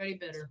 She's already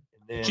bitter.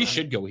 And then, She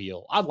should go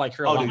heel. I'd like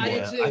her a Oh, lot dude, I more.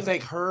 do yeah. too. I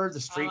think her, the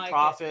Street like it.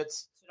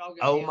 Profits, Should all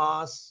go heel.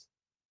 Omos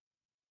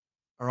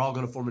are all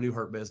going to form a new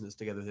Hurt Business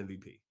together with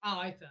MVP. I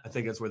like that. I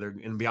think that's where they're,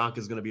 and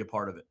Bianca's going to be a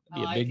part of it.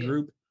 Be a I big like it.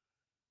 group.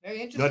 Very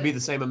It's interesting. going to be the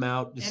same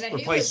amount. Just And a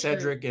replace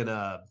heelish group. Cedric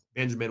and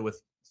Benjamin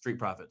with Street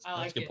Profits. I That's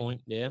like a good it.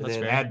 point. Yeah, And that's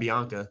then fair. add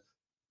Bianca.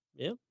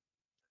 Yeah.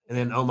 And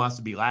then Omos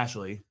to be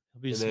Lashley.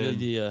 He'll be and then-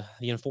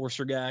 the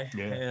enforcer guy.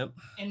 Yeah.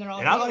 And they're all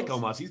And I like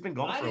heels. Omos. He's been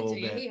gone I for a did little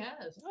too. bit. He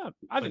has.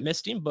 I haven't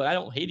missed him, but I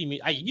don't hate him.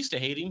 I used to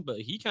hate him, but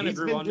he kind of He's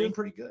grew been on doing me.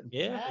 pretty good.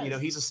 Yeah, You know,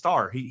 he's a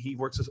star. He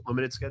works a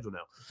limited schedule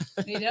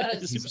now. He he's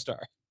does. a superstar.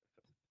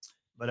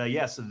 But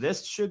yeah, so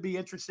this should be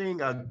interesting.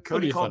 be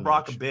Cody a called fun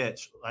Brock match. a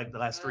bitch like the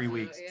last 3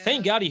 weeks. Yeah.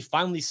 Thank God he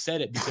finally said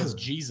it because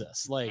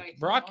Jesus, like Right,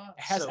 Brock come on.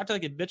 has So- acted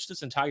like a bitch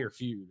this entire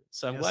feud.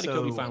 So I'm Yeah, glad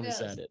Kobe so- finally He does.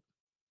 said it.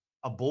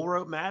 A bull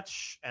rope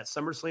match at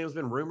SummerSlam has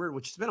been rumored,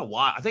 which has been a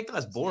while. I think the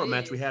last bull rope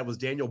match we had was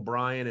Daniel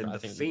Bryan and I The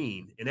think-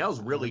 Fiend, and that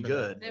was really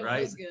remember good, It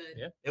right? was good.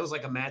 Yeah. It was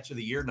like a match of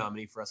the year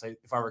nominee for us,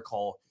 if I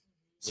recall.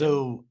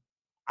 So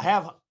I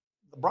have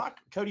the Brock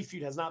Cody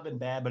feud has not been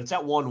bad, but it's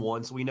at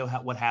 1-1, so we know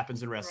what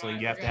happens in wrestling.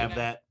 Right, You have to we're have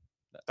gonna- that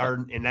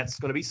third, and that's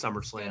going to be It's gonna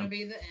SummerSlam.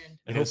 be the end.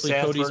 And know, hopefully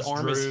Seth Cody's versus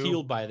arm is Drew.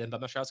 healed by then, but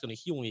I'm not sure how it's going to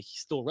heal when he's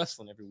still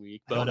wrestling every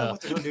week. I don't But know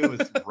what they're going to do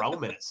with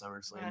Roman at I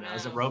SummerSlam now.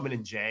 Is it know. Roman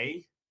and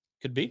Jay?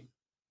 could be.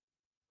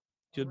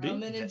 Could be.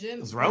 Roman and Jim.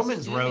 Because versus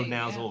Roman's road Jimmy,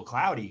 now is a yeah. little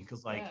cloudy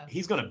because Yeah.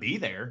 he's going to be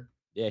there.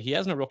 Yeah, he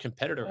has no real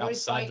competitor Or he's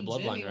outside the fighting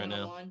bloodline Jimmy right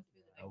now. one-on-one.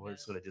 Who the heck We're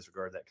just knows? going to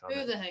disregard that Who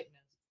comment. the heck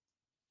knows?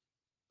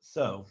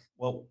 So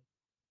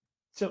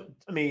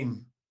I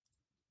mean,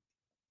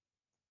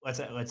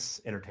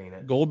 let's entertain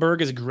it.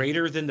 Goldberg is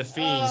greater than the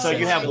Fiend. So you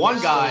since have the one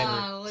last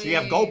guy. Goldberg. So you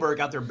have Goldberg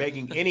out there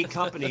begging any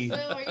company Phil,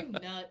 are you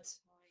nuts?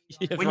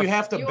 Yeah, when you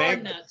have to You are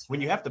beg nuts,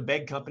 when you Phil. have to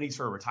beg companies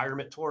for a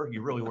retirement tour,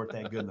 you really weren't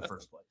that good in the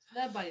first place.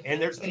 Nobody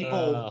And there's thinks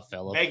people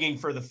Philip. begging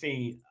for the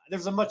Fiend.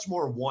 There's a much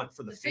more want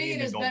for the, The Fiend Fiend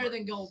than is Goldberg. better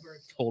than Goldberg.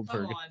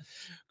 Goldberg. Come on.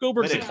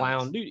 Goldberg's But a it-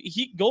 clown, dude.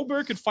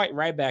 Goldberg could fight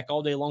Ryback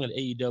all day long at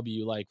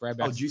AEW. Like Oh,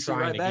 Ryback's did you see trying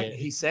right to back? get.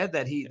 He said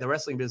that the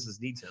wrestling business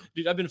needs him.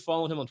 Dude, I've been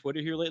following him on Twitter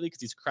here lately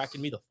because he's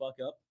cracking me the fuck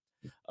up.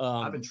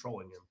 I've been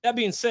trolling him. That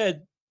being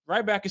said,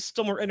 Ryback is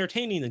still more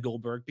entertaining than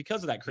Goldberg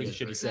because of that crazy is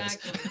shit he very says.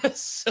 Exactly.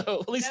 So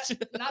at least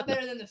Not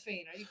better than the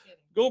Fiend. Are you kidding?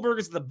 Goldberg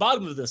is at the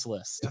bottom of this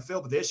list. I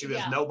feel the issue is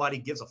Yeah. nobody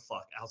gives a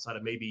fuck outside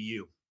of maybe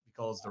you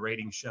because the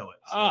ratings show it.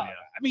 So, I yeah.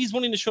 mean, he's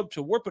wanting to show up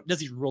to work, but does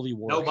he really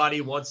work?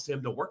 Nobody wants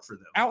him to work for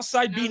them.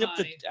 Outside beating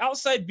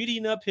Nobody.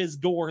 beating up his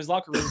door, his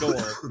locker room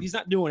door. He's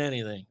not doing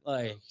anything.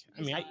 Like,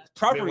 I mean, He's not. I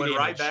property mean, when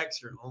damage.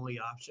 Ryback's your only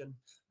option,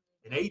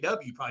 in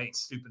AEW, you probably ain't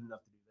stupid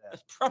enough to do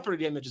that.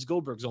 Property damage is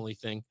Goldberg's only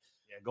thing.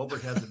 Yeah,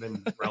 Goldberg hasn't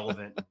been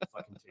relevant in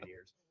fucking 10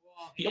 years.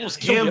 Well, He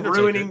almost yeah. killed Him The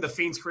Undertaker. ruining the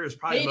Fiend's career is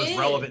probably He the most did.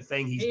 relevant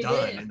thing he's He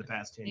done did. in the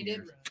past 10 He years.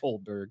 did. ruin it.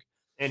 Goldberg.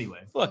 Anyway,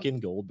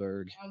 Fucking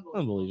Goldberg.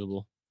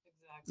 Unbelievable.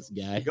 This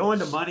Exactly. guy. going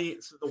to money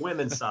to the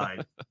women's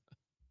side.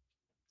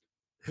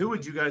 Who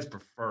would you guys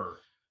prefer?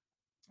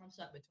 I'm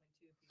stuck between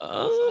two.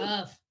 Uh,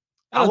 Tough.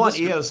 I want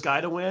Io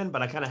Sky to win,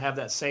 but I kind of have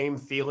that same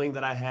feeling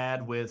that I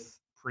had with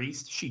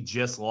Priest. She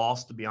just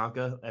lost to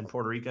Bianca in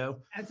Puerto Rico.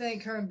 I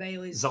think her and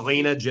Bailey's.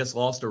 Zelina just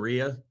lost to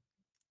Rhea.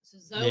 So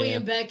Zoe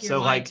and Becky so are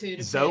my like two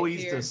to Zoe's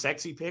pick the here.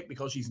 sexy pick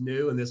because she's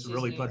new and this She's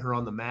really new. put her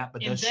on the map.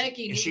 But And is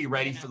Becky she needs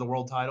ready Dana. for the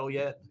world title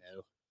yet?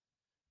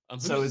 No.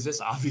 So is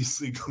this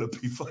obviously going to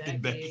be fucking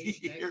Becky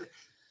here?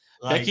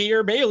 Like, Becky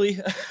or Bailey?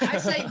 I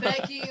say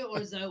Becky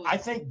or Zoe. I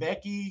think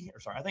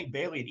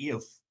Bailey and Io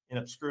end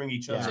up screwing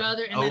each Each other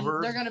other, and over.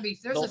 then they're going to be.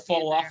 There's They'll a feud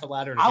fall off there. the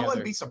ladder I together.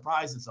 wouldn't be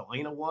surprised if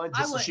Zelina won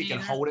just so she can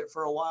either. hold it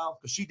for a while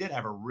because she did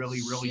have a really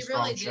She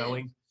strong really did.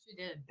 showing She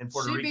did. in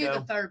Puerto She'd Rico. be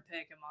the third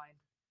pick of mine.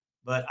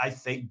 But I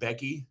think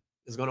Becky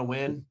is going to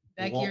win.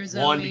 Becky one, or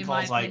Zoe, one, in because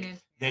my like opinion.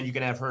 then you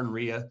can have her and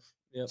Rhea.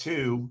 Yep.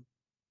 Two,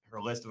 her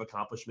list of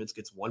accomplishments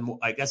gets one more.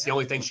 Like that's the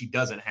only thing she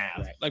doesn't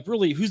have. Right. Like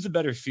really, who's the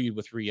better feud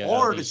with Rhea?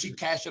 Or does she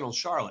cash in on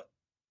Charlotte?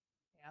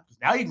 Yeah.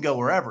 Now you can go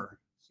wherever.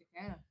 She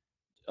can.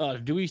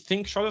 Do we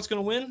think Charlotte's going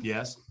to win?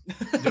 Yes.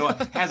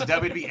 Has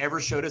WWE ever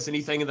showed us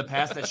anything in the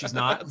past that she's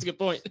not? That's a good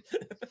point.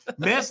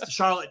 Mist,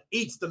 Charlotte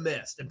eats the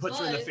mist and puts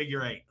her in the But-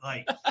 figure eight.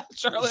 Like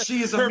Charlotte,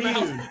 she is her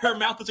immune. her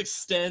mouth just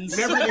extends.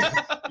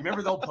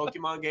 Remember the old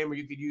Pokemon game where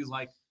you could use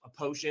like a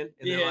potion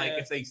and then like Yeah.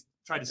 if they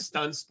tried to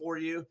stun spore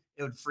you,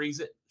 it would freeze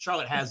it.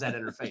 Charlotte has that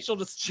in her face. She'll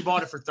just She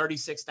bought it for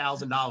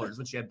 $36,000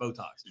 when she had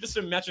Botox. just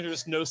imagine her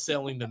just no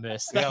selling the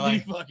mist. Yeah, That'd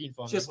like, be fucking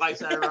funny. She just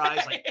lights out her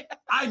eyes like,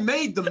 I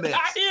made the mist.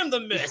 I am the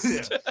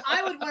mist.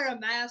 I would wear a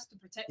mask to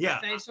protect Yeah,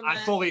 my face from I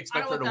that. fully I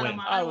expect don't her to want that win.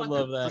 on my- I don't would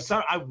want love For that.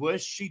 some, I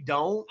wish she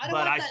don't, I don't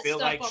but want I that feel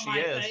stuff like on she my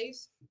is.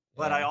 face.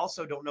 But I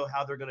also don't know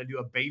how they're going to do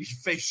a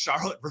babyface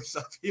Charlotte versus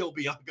a heel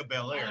Bianca I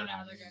Belair. don't know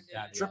how they're going to do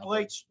Yeah, it. Triple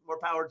H, more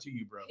power to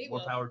you, bro. He More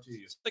will. power to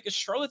you. Like, is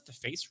Charlotte the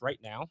face right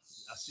now?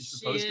 She's She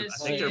supposed to. is.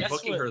 I think they're That's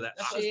booking what- her that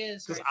that's She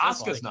is. because right now.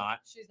 Asuka's not.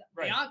 She's not.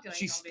 Right. Bianca ain't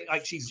She's gonna be.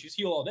 like She's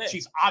heel all day.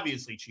 she's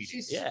obviously cheating.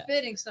 She's Yeah.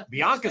 spitting stuff. in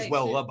Bianca's his face,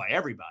 well too. loved by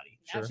everybody,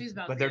 Now Sure. she's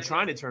about but to they're go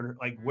trying to- to turn her.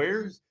 Like,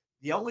 where's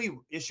the only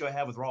issue I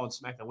have with Raw and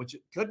SmackDown, which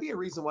could be a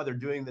reason why they're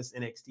doing this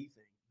NXT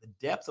thing. The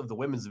depth of the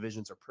women's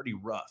divisions are pretty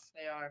rough.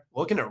 They are.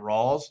 Looking at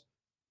Raw's,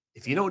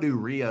 if you don't do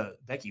Rhea,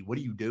 Becky, what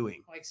are you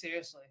doing? Like,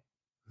 seriously.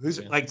 Who's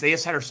Yeah. like they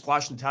just had her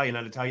squash Natalia,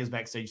 and Natalia's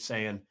backstage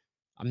saying,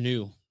 I'm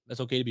new. That's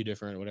okay to be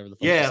different or whatever the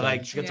fuck. "Yeah, she said.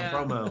 like she gets Yeah. a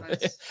promo."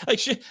 That's- like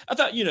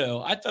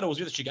I thought it was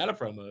good that she got a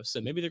promo,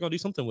 so maybe they're gonna do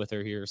something with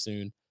her here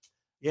soon.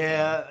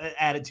 Yeah,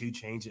 attitude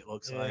change. It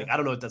looks Yeah. like I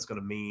don't know what that's going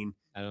to mean.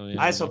 I don't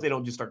know. I just hope they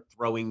don't just start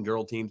throwing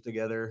girl teams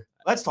together.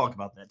 Let's talk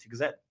about that too,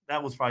 because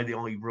that was probably the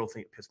only real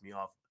thing that pissed me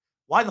off.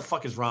 Why the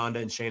fuck is Ronda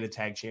and Shayna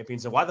tag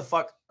champions? And why the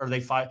fuck are they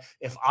fight?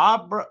 If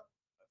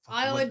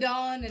Isla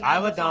Dawn and Isla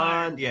Isla Fire.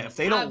 Dawn, yeah, if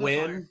they don't Isla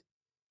win,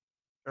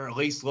 or at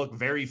least look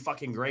very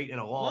fucking great in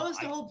a What loss, was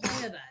the whole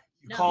point of that?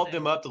 you called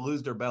Nothing. them up to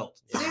lose their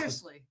belt.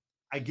 Seriously.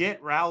 I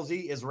get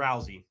Rousey is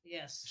Rousey,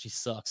 Yes. She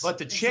sucks. but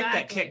the chick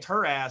that Exactly. kicked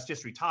her ass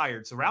just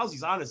retired, so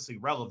Rousey's honestly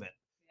relevant.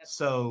 Yep.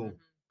 So. Mhm.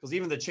 Because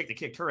even the chick that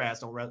kicked her ass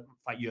don't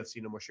fight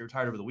UFC no more. She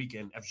retired over the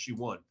weekend after she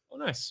won. oh,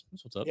 nice.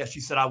 That's what's up. Yeah, she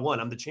said, I won.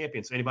 I'm the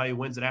champion. So anybody who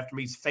wins it after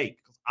me is fake.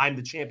 'Cause I'm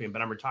the champion,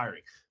 but I'm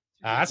retiring.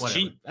 That's Whatever.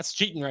 cheat. That's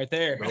cheating right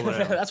there. But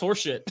whatever. That's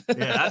horseshit.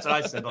 Yeah, that's what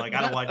I said. But like, I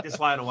don't like this. Is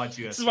why I don't watch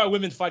UFC. This is why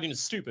women fighting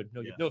is stupid.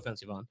 No, Yeah. no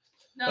offense, Yvonne.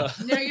 No,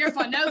 no, you're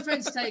fine. No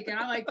offense taken.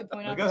 I like to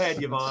point Well, out. go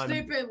ahead, Yvonne.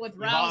 Stupid with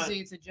Yvonne- Rousey.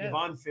 It's a joke.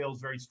 Yvonne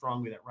feels very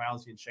strongly that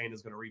Rousey and Shane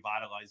is going to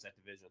revitalize that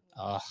division.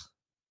 Ugh.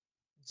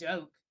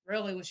 Joke.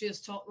 Really, when she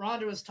was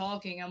Ronda was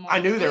talking, I'm like, I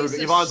knew they were.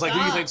 Lisa, Yvonne's like, who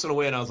do you stop. think's going to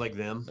win? I was like,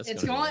 them. That's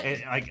It's gonna be- gone.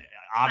 And, like,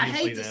 I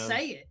obviously hate to them.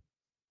 say it.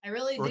 I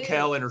really do.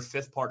 Raquel and her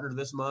 5th partner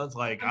this month.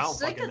 Like, I'm I don't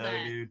sick fucking of know,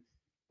 that. dude.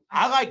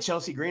 I like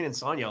Chelsea Green and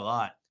Sonya a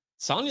lot.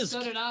 Sonya's.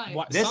 So did I.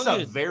 This This is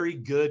a very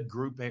good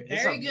group.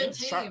 Very good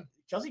team.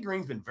 Chelsea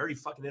Green's been very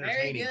fucking Very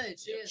entertaining. good.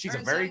 She is. She's Her a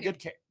and very Sonya.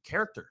 good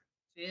character.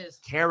 She is.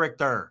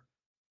 Character.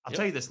 I'll Yep.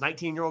 tell you this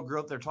 19-year-old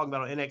girl that they're talking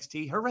about on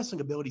NXT, her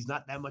wrestling ability is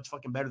not that much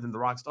fucking better than the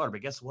Rock's daughter.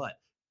 But guess what?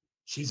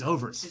 She's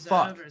over as She's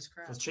fuck. over as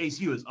crap. Because Chase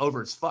U is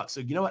over as fuck. So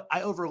you know what?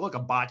 I overlook a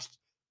botched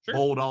Sure.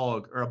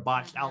 bulldog or a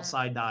botched Mhm.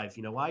 outside dive.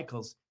 You know why?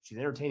 Because she's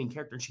an entertaining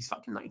character and she's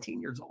fucking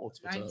 19 years old.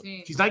 What's up?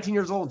 19. She's 19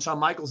 years old and Shawn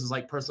Michaels is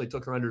like personally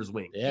took her under his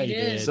wing. Yeah, He you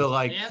did. did. So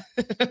like,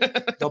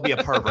 Yep. don't be a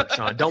pervert,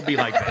 Sean. Don't be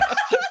like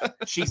that.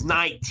 She's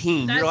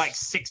 19. You're That's- like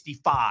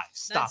 65.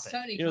 Stop That's it.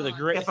 Tony You know the Khan.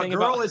 great If a thing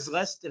girl about is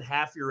less than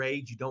half your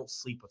age, you don't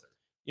sleep with her.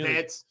 you know,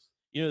 That's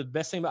the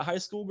best thing about high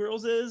school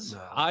girls is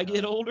No, I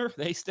get no. older,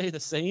 they stay the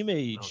same oh,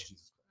 age.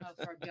 Jesus. Oh,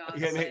 for God's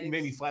You made sakes.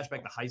 me flash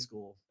back to high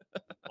school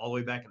all the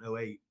way back in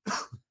 08.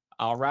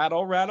 All right.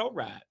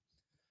 Man,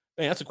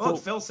 that's a Oh, quote.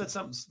 Phil said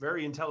something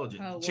very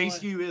intelligent. Oh, Chase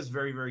Lord. U is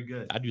very, very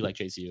good. I do like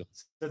Chase U.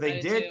 So they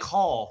I do did too.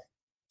 call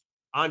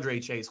Andre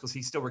Chase because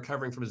he's still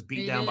recovering from his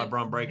He beatdown by did.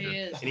 Braun Breaker. He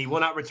is. And he will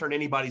not return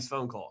anybody's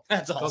phone call.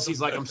 That's Because awesome.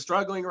 he's like, I'm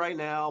struggling right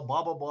now,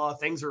 blah, blah, blah.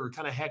 Things are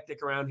kind of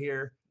hectic around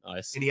here.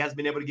 Nice. And he hasn't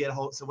been able to get a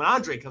hold. So when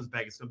Andre comes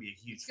back, it's going to be a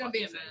huge It's gonna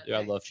be a fucking mess. Yeah,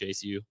 I love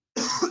Chase U.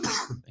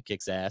 That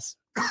kicks ass.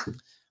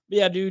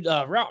 Yeah, dude.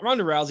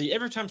 Ronda Rousey.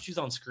 Every time she's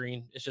on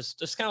screen, it's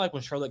just kind of like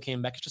when Charlotte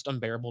came back. It's just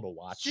unbearable to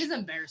watch. She's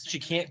embarrassing. She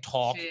to can't me.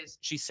 talk. She is.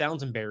 She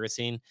sounds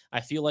embarrassing.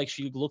 I feel like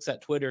she looks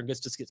at Twitter and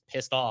just gets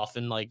pissed off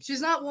and like.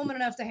 She's not woman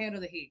enough to handle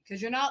the heat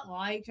because you're not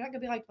gonna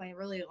be like playing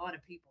really a lot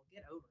of people.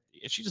 Get over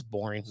it. She's just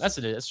boring. That's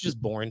it. It's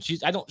just boring. She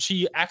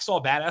acts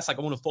all badass like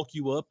I want to fuck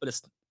you up, but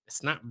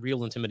it's not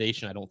real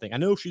intimidation. I don't think. I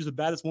know she's the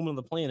baddest woman on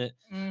the planet,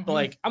 but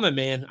like I'm a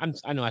man.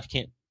 I know I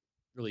can't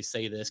really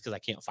say this because I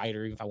can't fight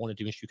her even if I wanted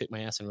to, and she kick my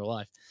ass in real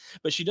life.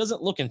 But she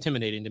doesn't look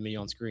intimidating to me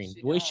on screen.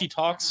 The way she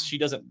talks, she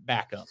doesn't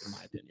back up, in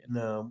my opinion.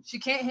 No, she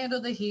can't handle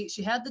the heat.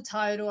 She had the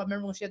title. I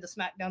remember when she had the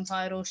SmackDown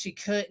title. She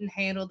couldn't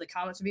handle the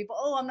comments of people.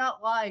 Oh, I'm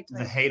not liked.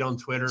 The hate on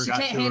Twitter. She got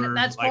can't to handle. her,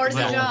 That's like, part of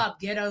the no. job.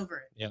 Get over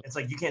it. Yep. It's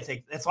like you can't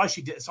take. That's why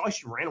she did. That's why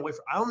she ran away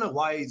from. I don't know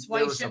why That's why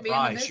they you were shouldn't be in the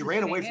surprised. She business.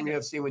 ran You away can't from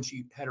handle UFC when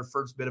she had her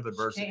first bit of She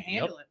adversity. can't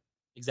handle it.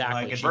 Exactly.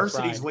 Like She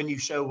adversity is cried. when you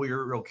show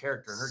your real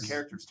character, and her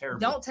character's terrible.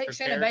 Don't take Her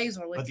Shayna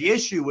character- Baszler with But the you.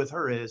 issue with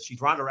her is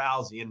she's Ronda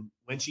Rousey, and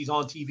when she's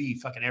on TV,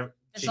 fucking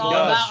It's she all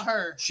does. about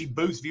her. She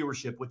boosts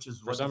viewership, which is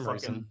For what the some fucking.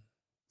 reason.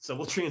 So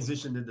we'll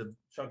transition into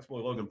Chuck's boy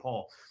Logan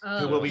Paul.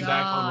 Oh, will be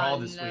back on Raw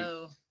God, this week.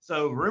 no.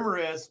 So rumor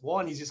is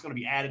one, he's just going to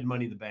be added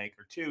Money in the Bank,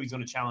 or two, he's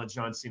going to challenge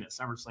John Cena at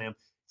SummerSlam.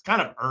 It's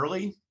kind of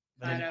early,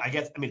 but I know. I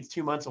guess it's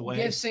 2 months away.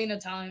 Give Cena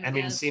time. I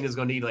mean, guess, Cena's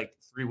going to need like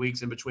 3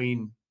 weeks in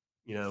between.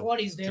 You for know, what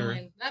he's Sure.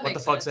 doing. That what the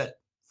makes fuck's sense. that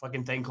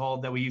fucking thing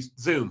called that we used?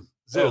 Zoom.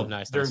 Oh,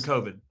 nice, during nice.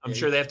 COVID. I'm Yeah,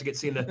 sure they have to get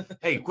Cena.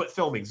 Hey, quit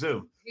filming.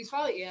 Zoom. He's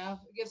probably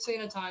give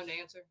Cena time to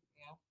answer.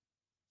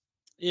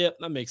 Yep,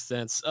 that makes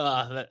sense.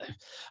 I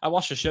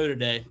watched a show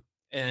today,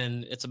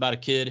 and it's about a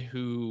kid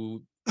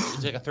who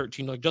is like a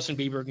 13, like Justin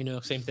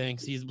Bieber, same thing.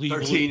 He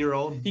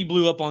 13-year-old. he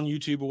blew up on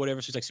YouTube or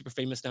whatever. She's like super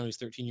famous now. He's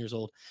 13 years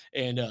old,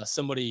 and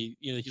somebody,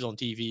 he's on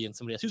TV, and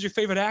somebody asks, "Who's your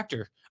favorite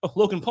actor?" "Oh,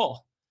 Logan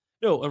Paul."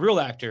 "No, a real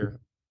actor,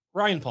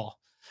 Ryan Paul."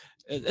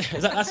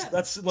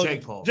 That's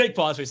Jake Paul. Jake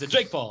Paul. That's what he said.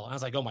 Jake Paul. And I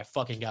was like, oh my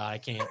fucking god, I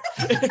can't.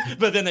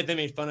 But then they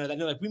made fun of that.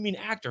 And they're like, we mean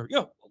actor.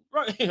 Yo,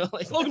 right?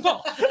 Like Logan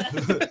Paul.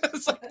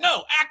 It's like,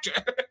 no, actor.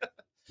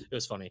 It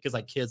was funny because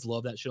like kids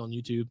love that shit on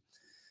YouTube.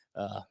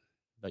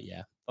 But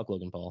yeah, fuck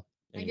Logan Paul.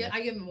 Anyway.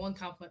 I give him one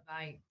compliment.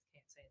 I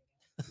can't say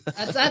it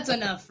again. That's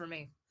enough for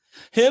me.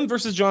 Him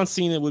versus John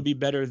Cena would be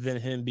better than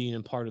him being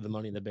a part of the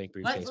Money in the Bank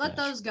briefcase Let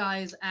match. those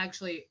guys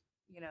actually,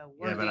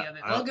 worthy but of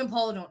it. I- Logan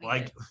Paul don't need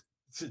Like,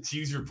 it. to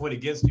use your point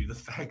against you, the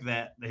fact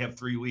that they have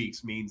 3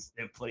 weeks means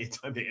they have plenty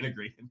of time to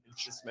integrate him into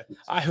this match.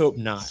 I hope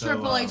not. So,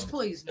 Triple H,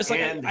 please. It's no.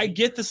 like And- I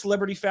get the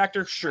celebrity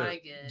factor, sure. I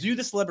get it. Do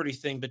the celebrity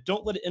thing, but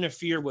don't let it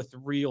interfere with the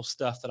real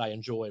stuff that I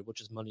enjoy,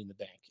 which is Money in the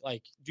Bank.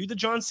 Like, do the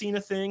John Cena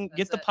thing, That's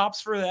get the it.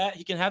 pops for that.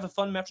 He can have a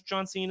fun match with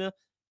John Cena,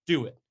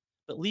 do it.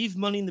 But leave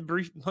Money in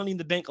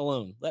the Bank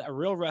alone. Let a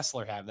real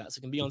wrestler have that, so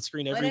it can be on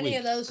screen Let every any week.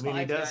 of those I mean, he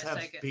five does guys have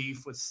take it.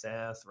 beef with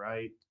Seth,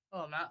 right?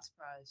 Oh, I'm not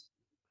surprised.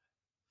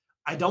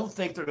 I don't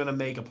think they're going to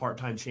make a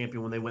part-time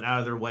champion when they went out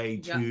of their way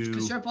Yeah,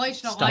 because to Triple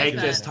H don't stop like make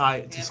that. this tie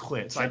Yeah. to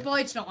quit. So I, Triple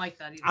H don't like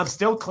that either. I'm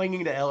still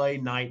clinging to LA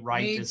Knight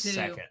right Me this too.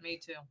 second. Me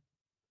too.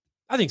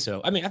 I think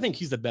so. I mean, I think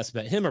he's the best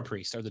bet. Him or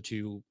Priest are the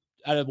two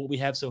out of what we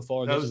have so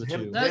far. Those are the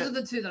Him- two. Yeah. Those are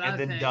the two that I And would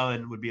then pick.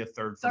 Dunn would be a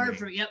third for Third me.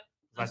 for yep.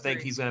 I those think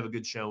three. he's going to have a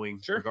good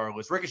showing Sure.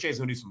 regardless. Ricochet's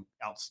going to do some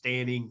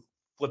outstanding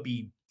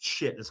flippy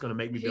shit that's going to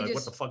make me be He like,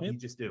 just- what the fuck did you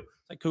just do?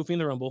 It's like Kofi in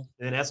the Rumble.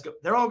 And then Esco,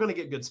 they're all going to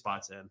get good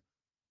spots in.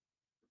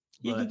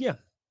 But- Yeah.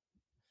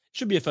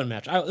 Should be a fun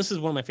match. This is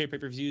one of my favorite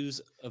pay-per-views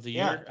of the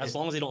Yeah, year, as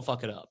long as they don't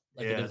fuck it up,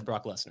 like they Yeah. did with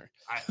Brock Lesnar.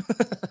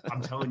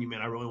 I'm telling you, man,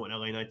 I really want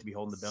LA Knight to be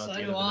holding the belt So at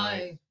the end do of the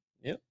night.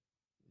 I.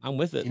 I'm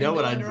with it. You know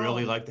what Him I'd and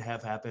really Rowan. like to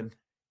have happen?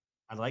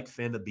 I'd like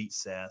Finn to beat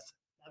Seth.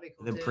 That'd be cool.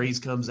 And then too.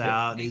 Priest comes Yep.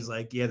 out and he's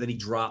like, yeah, then he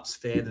drops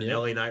Finn and Yep.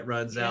 LA Knight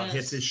runs out, hits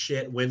Yes. his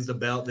shit, wins the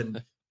belt.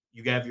 Then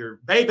you have your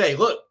baby.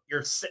 Look,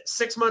 you're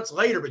 6 months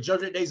later, but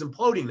Judgment Day's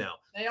imploding now.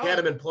 They He are. had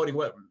him imploding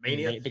what?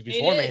 Mania? Before did.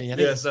 Mania. I think.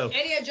 Yeah, so And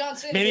he had John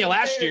Cena. Mania being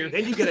last Theory. year.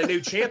 then you get a new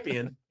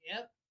champion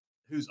Yep.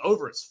 who's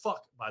over as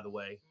fuck, by the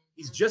way.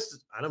 He's Mhm.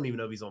 just, I don't even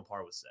know if he's on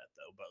par with Seth,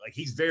 though, but like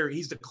he's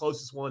the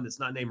closest one that's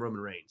not named Roman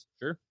Reigns.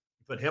 Sure.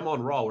 You put him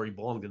on Raw where he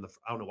belonged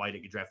I don't know why he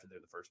didn't get drafted there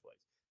in the first place.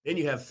 Then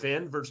you have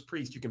Finn versus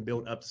Priest. You can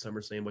build up to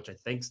SummerSlam, which I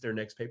think's their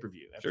next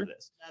pay-per-view after Sure.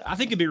 this. I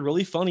think it'd be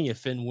really funny if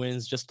Finn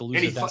wins just to lose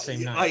And it that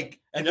same night. like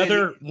and then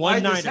Another why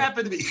one-nighter. this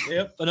happened to be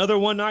Yep, another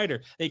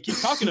one-nighter. They keep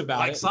talking about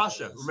like it.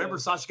 Sasha. Remember,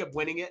 Sasha kept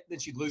winning it, then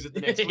she'd lose it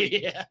the next week.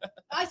 Yeah.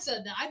 I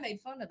said that. I made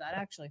fun of that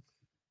actually.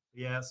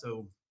 Yeah,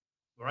 so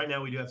right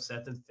now we do have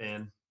Seth and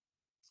Finn.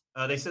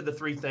 They said the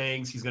 3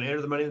 things. He's going to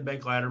enter the Money in the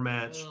Bank ladder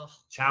match, Ugh.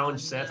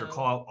 challenge Oh, Seth, or no.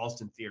 call out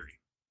Austin Theory.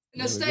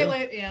 No, There we stay go.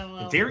 away. Yeah, well.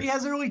 And Theory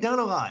hasn't really done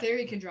a lot.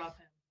 Theory can drop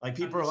him. Like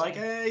people I'm are just like,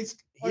 saying.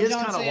 he Or is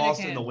John kind of Cena lost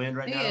in can. the wind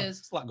right He now. is.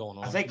 It's a lot going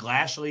on. I think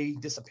Lashley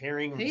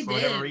disappearing He for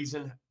whatever did.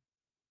 reason.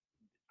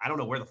 I don't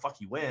know where the fuck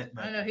he went,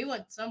 I but know he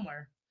went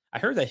somewhere. I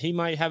heard that he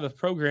might have a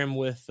program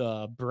with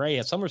Bray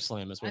at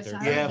SummerSlam. Is what I they're saw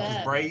doing. yeah, that.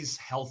 because Bray's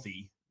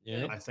healthy,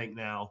 Yeah. I think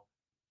now,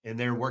 and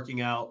they're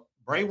working out.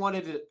 Bray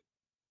wanted it.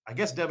 I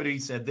guess WWE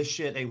said this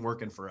shit ain't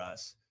working for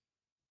us,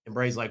 and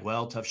Bray's like,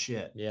 well, tough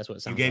shit. Yeah, that's what it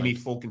You sounds gave me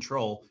like. full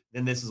control.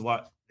 Then this is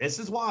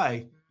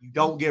why you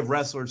don't give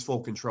wrestlers full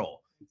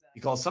control. Exactly.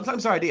 because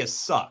sometimes our ideas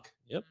suck.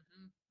 Yep.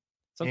 Mhm.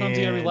 Sometimes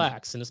you gotta And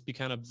relax and just be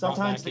kind of brought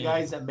Sometimes back the in.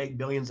 guys that make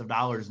billions of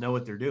dollars know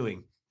what they're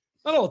doing.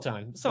 Not all the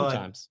time.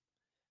 Sometimes.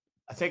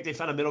 I think they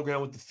found a middle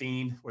ground with the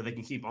Fiend where they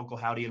can keep Uncle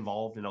Howdy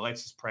involved, and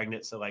Alexa's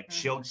pregnant, so like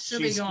She'll be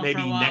she's gone for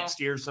maybe a while.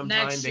 next year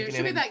sometime. Next year. They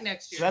She'll be can back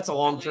next year. So that's a at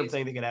long-term least.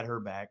 thing to get at her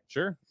back.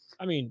 Sure.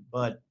 I mean,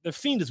 But the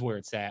Fiend is where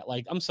it's at.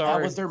 Like, I'm that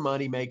sorry. was their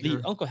money maker.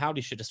 The Uncle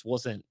Howdy shit just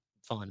wasn't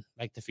fun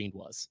like the Fiend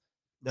was.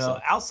 No,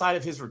 So- outside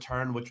of his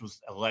return, which was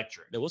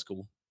electric. That was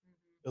cool.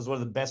 It was one of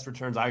the best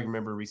returns I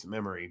remember in recent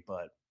memory,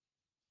 but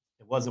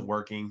it wasn't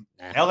working.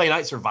 Nah. LA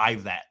Knight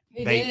survived that.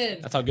 He They-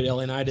 did. That's how good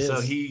LA Knight is. So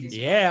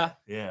yeah.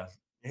 Yeah.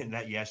 And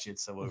that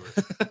shit's so over.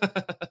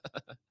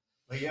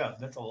 But yeah,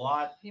 that's a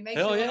lot. He makes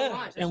Hell you wanna yeah.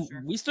 watch, that's And for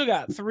sure. we still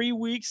got 3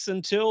 weeks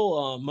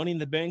until Money in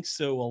the Bank.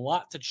 So a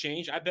lot to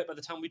change. I bet by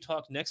the time we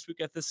talk next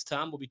week at this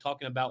time, we'll be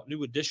talking about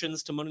new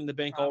additions to Money in the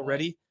Bank Probably.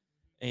 already.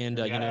 And,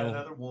 We you gotta add know,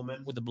 another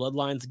woman. with the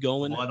bloodlines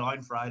going.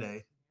 Bloodline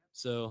Friday.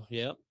 So,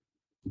 yeah,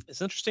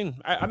 it's interesting.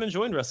 I'm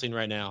enjoying wrestling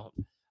right now.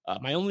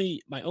 My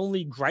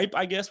only gripe,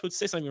 I guess, would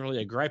say, it's not even really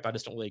a gripe. I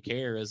just don't really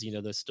care. Is, you know,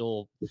 there's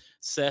still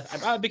Seth. I'm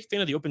not a big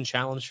fan of the open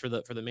challenge for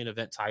the main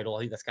event title. I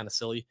think that's kind of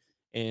silly.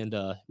 And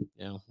you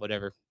know,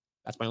 whatever.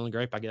 That's my only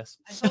gripe, I guess.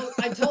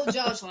 I told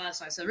Josh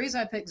last night. So the reason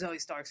I picked Zoe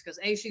Starks because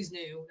she's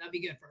new. That'd be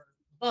good for her.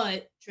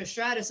 But Trish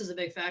Stratus is a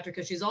big factor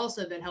because she's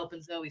also been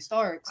helping Zoe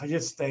Starks. I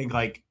just think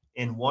like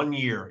in 1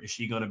 year, is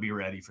she going to be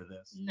ready for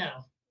this? No,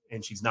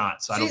 And she's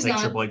not. So I She's don't think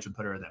not. Triple H would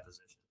put her in that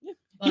position.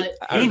 but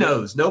He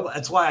knows. No,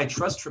 that's why I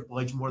trust Triple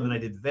H more than I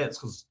did Vince,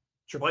 because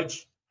Triple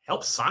H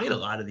helped sign a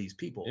lot of these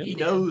people. Yeah. He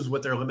knows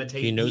what their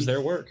limitations. He knows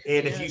their work.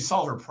 And if Yeah. you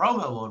saw her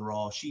promo on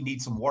Raw, she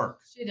needs some work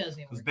she does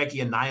need because work. Becky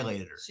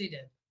annihilated her. She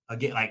did.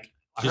 Again, like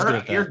She's good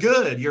at that. you're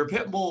good, you're a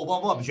pit bull,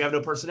 blah blah, but you have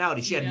no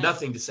personality. She had Yeah.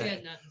 nothing to She say.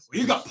 had nothing.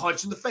 Well, you got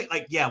punched in the face.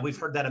 Like, yeah, we've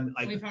heard that.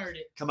 Like, We've heard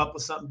it. come up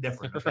with something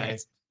different. Okay,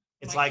 Right.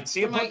 it's Like- like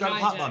CM or Punk like got a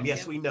pop Nia bomb. Jax, Yes,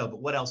 yep. we know, but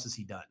what else has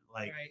he done?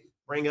 Like, Right.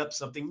 bring up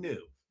something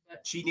new.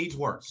 But She needs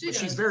work, She but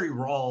she's does. very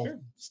raw. Sure.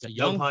 Just a No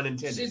young. pun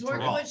intended. She's to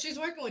working raw. with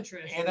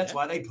Trish. And that's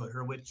why they put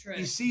her with. You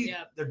Trish, see,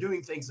 yeah. they're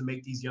doing things to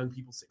make these young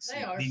people succeed.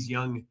 They are. These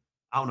young,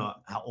 I don't know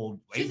how old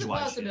She's a age-wise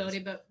she possibility,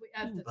 is, but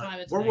at the but time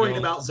it's we're not. worried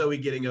about Zoe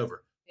getting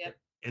over. Yep.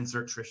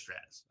 Insert Trish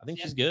Stratus. I think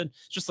Yeah. she's good.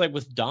 It's just like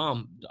with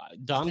Dom.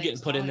 Dom Takes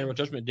getting put in there time. with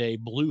Judgment Day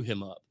blew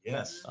him up.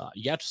 Yes.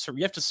 You have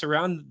to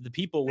surround the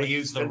people They with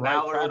used the Finn right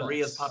Balor and products.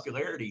 Rhea's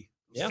popularity.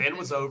 Yeah. Finn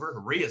was over.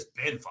 Rhea's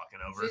been fucking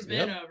over. She's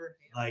been over.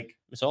 Like,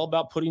 It's all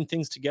about putting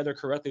things together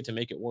correctly to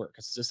make it work.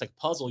 It's just like a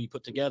puzzle you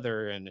put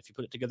together, and if you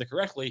put it together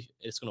correctly,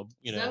 it's gonna,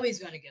 you know. Zoe's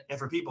gonna get and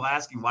for people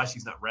asking why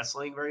she's not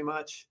wrestling very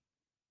much,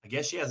 I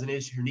guess she has an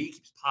issue. Her knee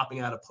keeps popping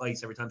out of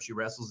place every time she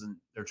wrestles, and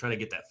they're trying to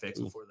get that fixed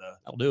Ooh. before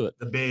I'll do it.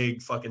 the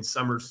big fucking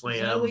SummerSlam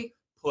Zoe.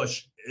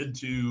 push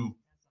into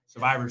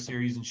Survivor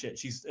Series and shit.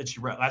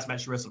 Last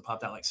match she wrestled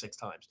popped out like 6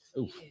 times.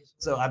 Ooh.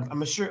 So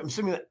I'm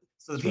assuming that.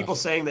 So the It's people rough.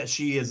 saying that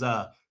she is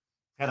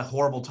had a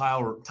horrible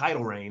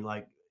title reign,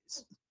 like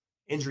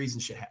injuries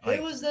and shit. Like,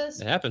 Who was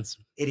this? It happens.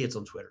 idiots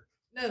on Twitter.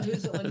 No,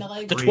 who's the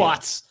lady? The Rhea.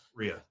 twats.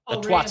 Rhea. The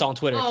Oh, twats Rhea. on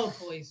Twitter. Oh,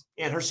 please.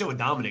 And her shit with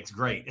Dominic's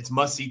great. It's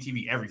must see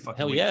TV every fucking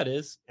Hell week. yeah, it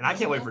is. And I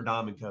can't wait for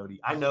Dom and Cody.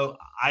 I know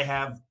I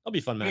have It'll be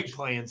a fun big match.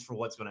 plans for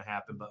what's going to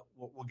happen, but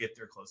we'll get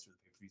there closer to the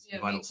pay-per-view Yeah,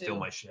 if I me don't steal too.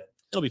 my shit.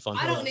 It'll be fun.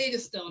 I don't need to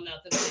steal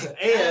nothing. I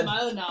And- have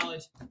my own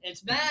knowledge.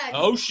 It's back.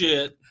 Oh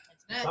shit!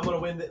 It's back. I'm going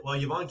to win. Well,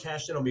 Yvonne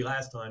cashed in on me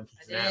last time.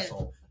 She's an I did.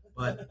 asshole.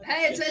 But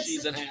Hey,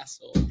 She's an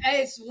asshole.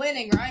 hey, it's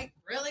winning, right?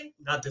 Really?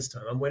 not this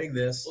time. I'm winning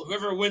this. Well,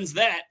 whoever wins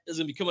that is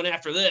gonna be coming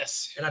after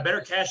this. And I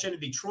better cash in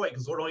Detroit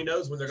because Lord only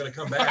knows when they're going to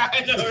come back.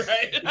 I know,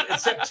 right? In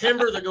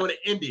September, they're going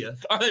to India.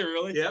 Are they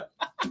really? Yep.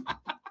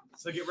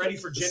 So get ready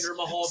for Jinder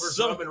Mahal versus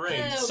So- Roman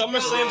Reigns. Oh,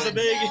 SummerSlam's a God,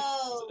 big-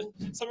 no.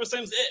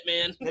 SummerSlam's it,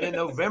 man. And in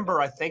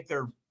November, I think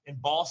they're in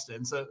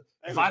Boston. So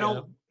There if we I go.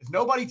 don't, if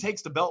nobody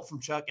takes the belt from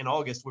Chuck in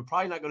August, we're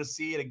probably not going to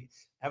see it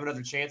have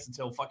another chance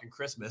until fucking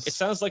Christmas. It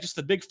sounds like just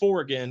the big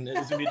four again.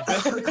 Is gonna be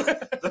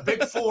the The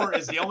big 4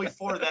 is the only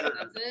 4 that are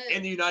That's it.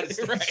 in the United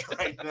States Right.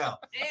 right now.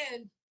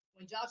 And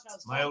when Josh and I was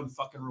It's my talking- own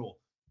fucking rule.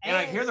 And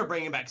I hear they're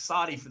bringing back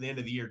Saudi for the end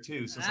of the year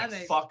too. So it's That like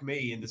makes- fuck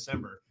me in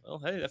December. Well,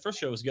 hey, that first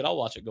show was good. I'll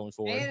watch it going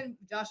forward. And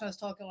Josh and I was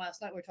talking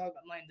last night. We were talking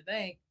about Money in the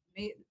Bank.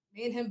 Me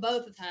and him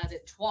both have had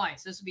it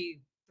twice. This would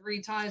be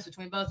 3 times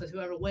between both of us.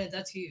 Whoever wins,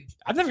 that's huge.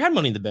 I've never had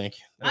Money in the Bank.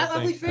 I I don't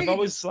only think. I've figured-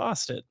 always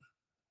lost it.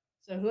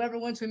 So whoever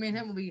wins between me and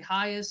him will be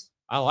highest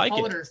I like it.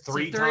 holder. So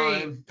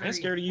 3-time. I'm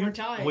scared of you. We're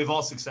tied. And we've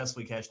all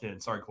successfully cashed in.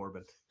 Sorry,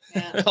 Corbin.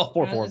 Yeah. Oh,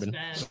 poor That was Corbin.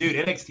 bad. Dude,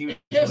 NXT was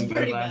It was really good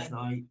pretty last bad.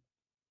 night.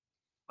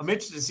 I'm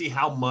interested to see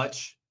how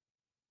much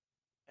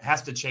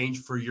has to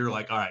change for your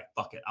like, all right,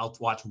 fuck it. I'll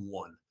watch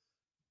one.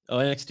 Oh,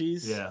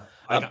 NXT's. Yeah.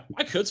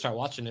 I could start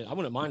watching it. I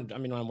wouldn't mind. I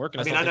mean, when I'm working.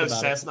 I mean, still I know think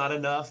about it. Seth's not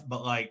enough,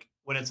 but like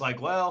when it's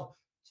like, well,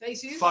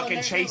 Chase U's on fucking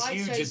there. Chase I like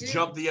you Chase just U.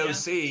 jumped the Yeah.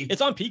 OC.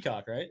 It's on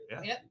Peacock, right?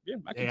 Yeah. Yep. Yeah,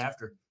 I Day can,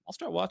 after. I'll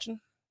start watching.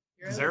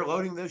 Because they're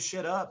loading this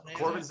shit up. They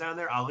Corbin's down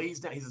there. Ali's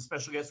down. He's a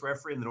special guest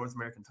referee in the North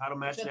American title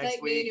match She'll next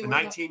take me week. The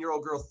anywhere.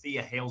 19-year-old girl,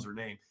 Thea Hale's her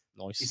name.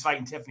 Nice. She's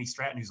fighting Tiffany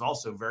Stratton, who's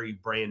also very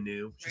brand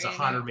new. She's a Brand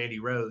hotter new. Mandy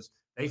Rose.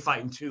 They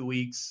fight in 2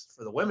 weeks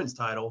for the women's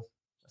title.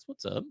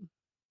 That's what's up.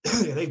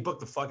 Yeah, they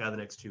booked the fuck out of the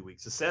next 2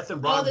 weeks. So Seth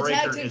and Braun the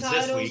tag Breaker team is this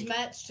titles week.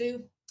 match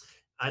too.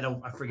 I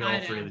forget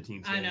all three of the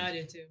teams. I know, I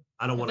do too.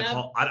 I don't want to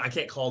call. I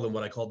can't call them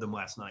what I called them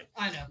last night.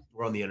 I know.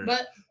 We're on the internet.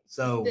 But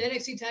so the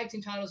NXT tag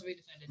team titles will be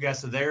defended. Yeah,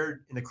 so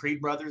they're and the Creed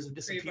brothers have Creed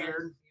disappeared,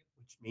 brothers.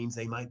 which means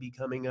they might be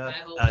coming up. I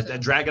hope so. The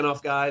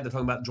Dragunov guy, they're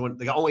talking about joining.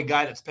 The only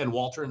guy that's been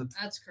Walter in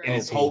That's his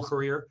crazy. whole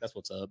career. That's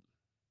what's up.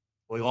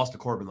 Well, he lost to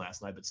Corbin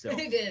last night, but still,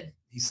 He did.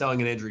 he's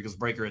selling an injury because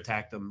Breaker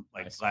attacked him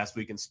Nice. last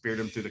week and speared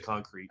him through the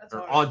concrete That's or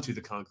hard. onto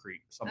the concrete.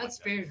 Something That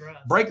spear's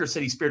rough. Breaker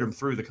said he speared him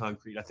through the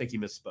concrete. I think he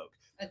misspoke.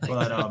 I think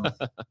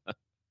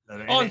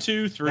But On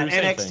 2, 3. the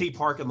NXT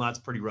parking lot's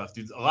pretty rough,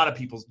 dude. A lot of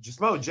people's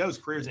Samoa Joe's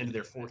career's ended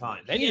there 4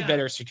 times. They need Yeah.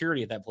 better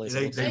security at that place.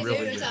 They They really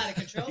do. It's do. out of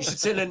control. You should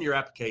send in your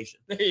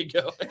application. There you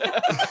go.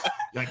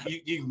 Like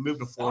you move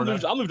to I'll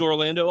Florida. move to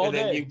Orlando all and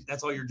then day.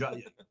 that's all your job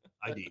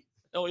ID.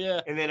 Oh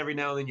yeah, And then every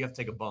now and then you have to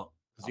take a bump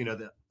because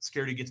the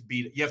security gets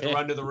beat. You have to Yeah.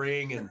 run to the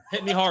ring and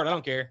hit me hard. I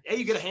don't care. hey,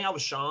 you get to hang out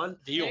with Sean.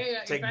 Deal. There you go, your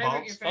Take favorite-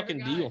 bumps. your favorite Fucking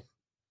guy. deal.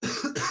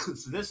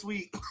 So this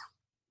week,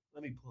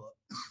 let me pull up.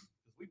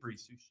 We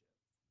breeze through shit.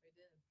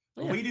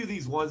 Yeah. When we do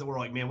these ones that we're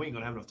like, man, we ain't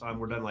gonna have enough time.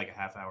 We're done in like a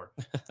half hour.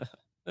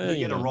 We You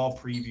get a know. Raw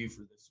preview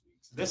for this week.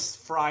 So this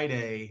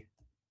Friday,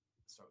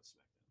 let's start with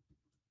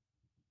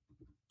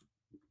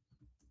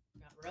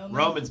SmackDown. Got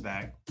Roman's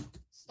back.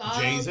 Styles,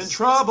 Jay's in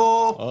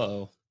trouble.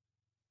 Uh-oh.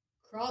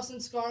 Cross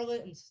and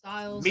Scarlett and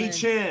Styles. Me and,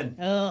 Chin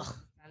Ugh.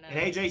 I know.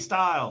 and AJ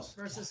Styles.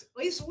 Versus.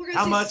 At least we're gonna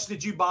How see much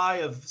did you buy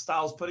of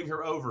Styles putting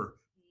her over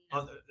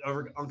No.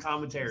 on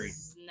commentary?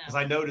 No. Because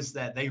I noticed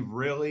that they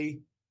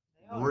really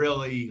They are.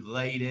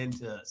 laid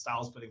into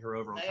Styles putting her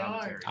over on They are.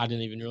 commentary. I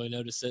didn't even really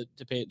notice it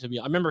to pay it to be.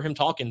 I remember him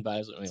talking, but I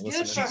was like, It's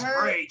listen, good for She's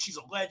her. great. She's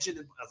a legend.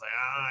 And I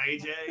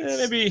was like,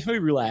 AJ. maybe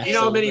relax. You know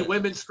a how little many bit.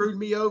 women screwed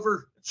me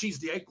over? She's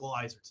the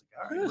equalizer. It's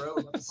like, all right, bro.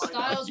 Let me find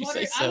out. Styles, You what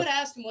say are, so. I would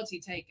ask him what's he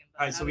taking.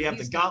 But All right, so I we mean, have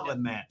the he's not gauntlet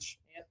done. match.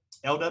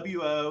 Yep.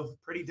 LWO,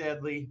 Pretty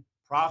Deadly,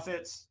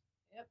 Profits.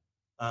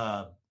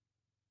 Yep.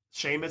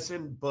 Sheamus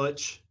and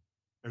Butch,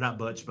 or not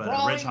Butch, but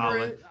Brawling Rich Holland.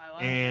 Brute. I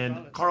like And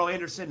Brawling. Carl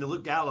Anderson and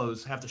Luke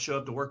Gallows have to show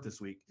up to work this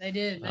week. They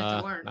did. They have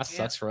to work. That yeah.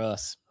 sucks for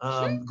us.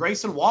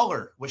 Grayson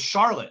Waller with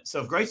Charlotte.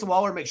 So if Grayson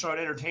Waller makes Charlotte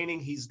entertaining,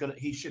 he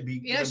should be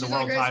Yeah, given she's the on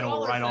world Grace title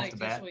Waller right off effect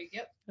the this bat. week.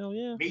 Yep. Hell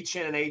yeah. Me,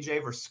 Chin, and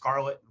AJ versus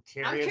Scarlett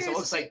and I'm Carrion. So curious it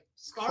looks to see like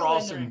Scarlett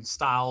Cross in there. and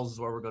Styles is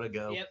where we're going to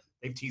go. Yep.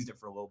 They've teased it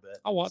for a little bit.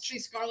 I'll watch. See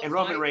Scarlett And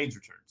Roman fight. Reigns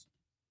returns.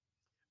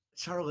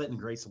 Charlotte and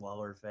Grayson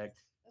Waller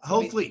effect. That's gonna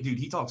be- Hopefully, dude,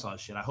 he talks all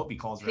this shit. I hope he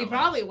calls her He out.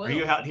 probably will. Are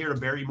you out here to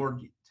bury more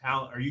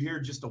talent? Are you here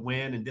just to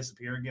win and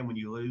disappear again when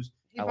you lose?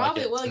 He I like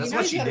probably it. will. That's you know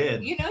what he's she gonna,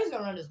 did. You know he's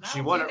gonna run his mouth.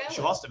 She won. You know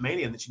She it. lost at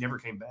Mania and then she never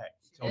came back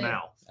till did.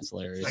 now. That's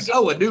hilarious. Like,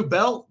 oh, a new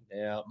belt,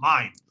 Yeah.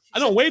 mine. I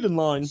don't wait in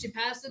line. She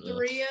passed it to Ugh.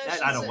 Rhea. That,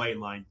 She I don't said- wait in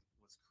line.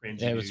 Was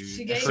cringy. Yeah, it was dude.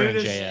 She As gave soon cringe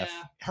as AF.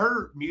 Yeah.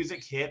 her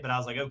music hit, but I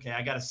was like, okay,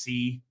 I got to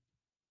see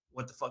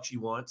what the fuck she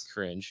wants.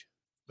 Cringe.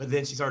 But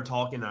then she started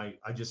talking.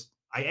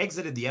 I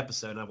exited the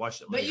episode and I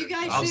watched it But later. you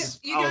guys I was should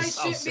just- you I guys was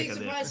shouldn't sick be of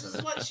the surprised. This is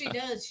episode. what she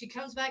does. She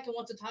comes back and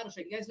wants a title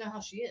shot. You guys know how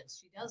she is.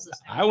 She does this.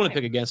 I want to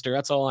pick against her.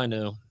 That's all I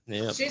know.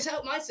 Yeah. She's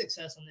helped my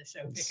success on this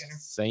show, picking her.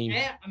 Same.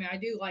 Yeah, I mean, I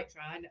do like her.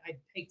 I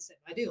hate to say it,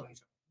 I do like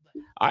her.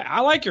 But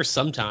I like her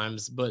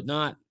sometimes, but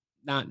not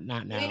now.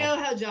 we know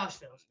how Josh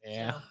feels.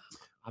 Yeah. So.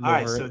 I'm All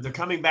right, over so it. they're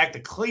coming back to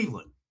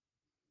Cleveland.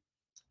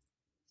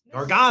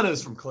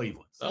 Gargano's from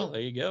Cleveland. Oh,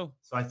 there you go.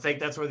 So I think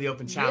that's where the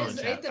open Miz- challenge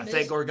ain't at. the I Miz-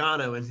 think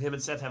Gargano and him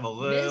and Seth have a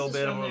little is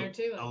bit from of there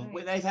too, I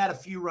think. they've had a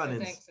few I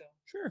run-ins. think so.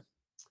 Sure.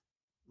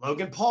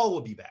 Logan Paul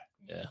will be back.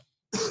 Yeah.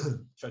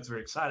 Chuck's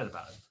very excited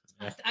about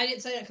it. I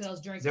didn't say that because I was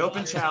drinking. The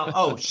open water, challenge.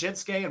 so- Oh,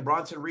 Shinsuke and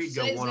Bronson Reed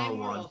go Say his name more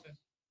one-on-one often.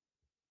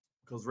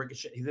 because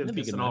Ricochet. He's been That'd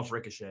be a good pissing off match.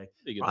 Ricochet.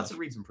 Be a good Bronson match.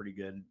 Reed's been pretty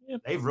good. Yeah.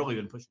 They've really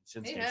been pushing He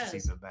Shinsuke has. since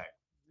he's been back.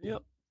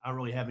 Yep. I don't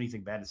really have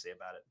anything bad to say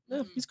about it.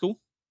 Yeah, he's cool.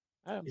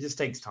 It just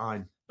takes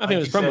time. I think Like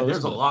his you said, promos.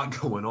 there's a but- lot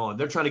going on.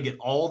 They're trying to get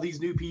all these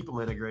new people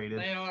integrated,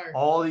 They are.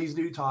 all these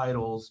new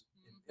titles.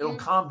 It'll Mhm.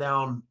 calm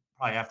down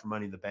probably after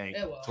Money in the Bank,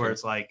 It will. to where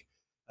it's like,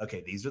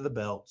 okay, these are the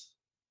belts.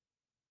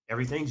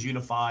 Everything's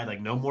unified.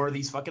 Like no more of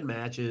these fucking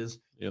matches.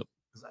 Yep.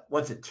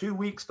 What's it? 2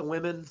 weeks the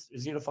women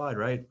is unified,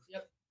 right?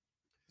 Yep.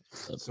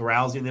 So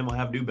Rousey and them will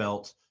have new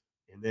belts,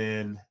 and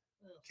then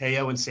Ugh.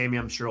 KO and Sammy,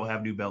 I'm sure will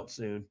have new belts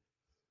soon.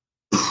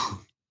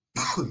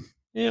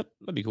 Yep,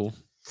 that'd be cool.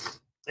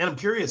 And I'm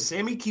curious,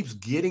 Sammy keeps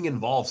getting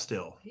involved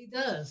still. He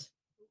does.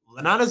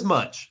 Not as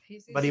much,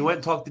 He's, but he went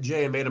and talked to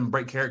Jay and made him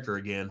break character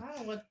again. I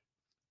don't know what.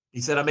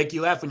 He said, I make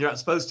you laugh when you're not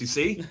supposed to,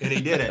 see? And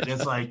he did it. And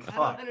it's like, I don't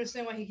fuck.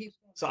 understand why he keeps.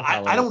 So I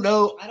love I don't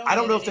know. I don't I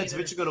don't get know it if that's either.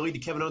 eventually going to lead to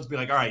Kevin Owens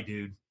being like, all right,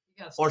 dude. You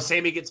gotta Or stop.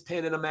 Sammy gets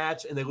pinned in a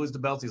match and they lose the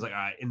belts. He's like, all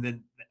right. And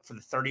then for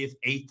the 30th,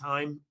 8th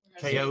time,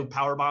 We're gonna KO see it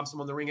power bombs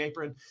him on the ring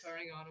apron,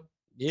 starting on him.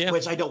 Yeah.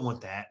 which I don't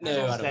want that.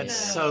 No, I don't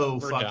That's either. so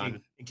We're fucking.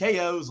 done. And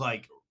KO's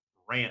like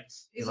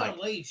rants. He's like,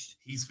 unleashed.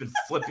 he's been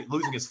flipping,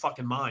 losing his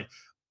fucking mind.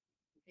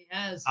 He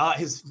has.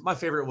 My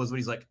favorite was when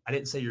he's like, I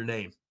didn't say your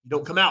name. You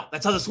don't come out.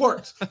 That's how this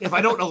works. If I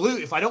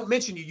don't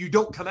mention you, you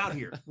don't come out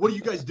here. What are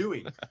you guys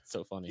doing? That's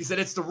so funny. He said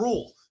it's the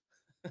rule.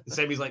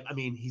 Sammy's like, I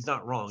mean, he's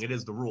not wrong. It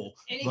is the rule.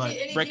 And he, But and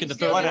he breaking keeps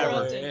the third getting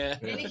wall. interrupted.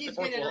 Yeah. And he keeps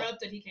Fourth getting wall.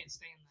 interrupted. He can't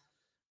stand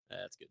that.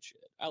 That's good shit.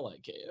 I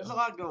like KO. there's a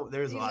lot going.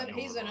 There's a lot going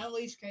He's an on.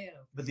 unleashed KO.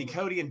 But the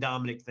Cody and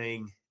Dominic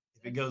thing,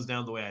 if it goes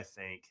down the way I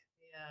think,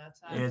 Yeah, that's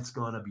how it's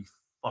gonna be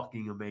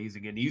fucking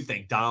amazing. And you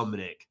think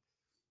Dominic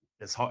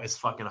is hard? It's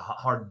fucking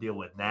hard to deal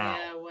with now.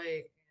 Yeah,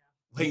 wait.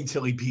 Wait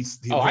until he beats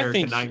the I American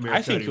think Nightmare.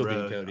 I think Cody he'll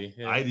beat Rhodes. Cody.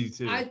 Yeah. I do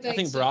too. I I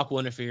think so. Brock will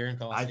interfere and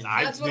cost him.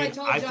 That's what I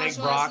told I Josh think last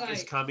Brock is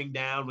night. coming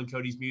down when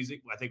Cody's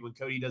music. I think when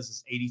Cody does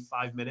his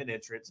 85-minute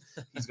entrance,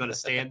 he's going to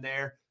stand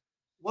there.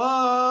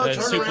 Whoa,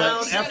 turn suplex.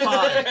 around,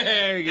 F5.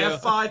 There you go.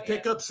 F5,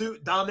 pickup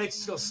suit.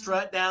 Dominic's going to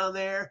strut down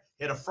there,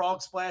 hit a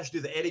frog splash, do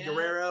the Eddie Yeah.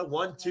 Guerrero.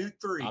 1, 2,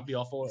 3. I'll be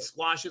all for it.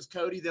 Squashes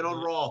Cody, then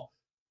on Raw.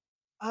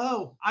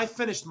 Oh, I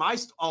finished my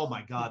oh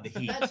my God, the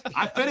heat. That's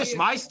I finished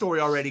my story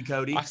already,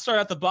 Cody. I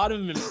started at the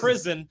bottom in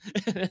prison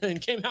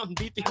and came out and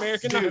beat the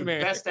American Dude,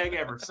 Nightmare. best thing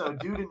ever. So,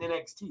 dude in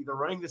NXT, they're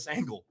running this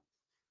angle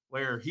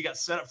where he got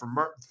set up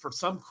for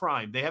some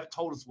crime. They haven't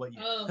told us what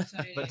yet. Oh,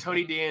 Tony. But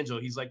Tony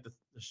D'Angelo, he's like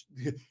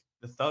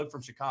the thug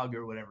from Chicago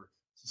or whatever.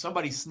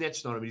 Somebody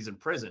snitched on him. He's in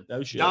prison.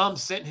 No shit. Dom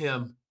sent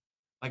him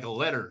like a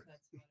letter.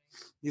 That's funny.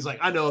 He's like,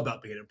 I know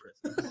about being in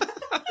prison.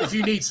 If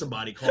you need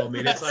somebody, call me.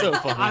 And it's That's like, so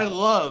funny. I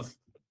love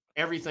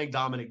everything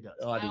Dominic does.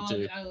 Oh, I do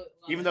too. love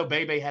Even it. though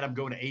Bebe had him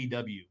going to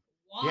AEW.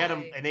 Why? He had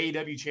him an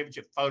AEW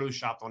championship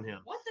photoshopped on him.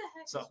 What the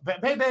heck? So,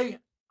 is- Bebe,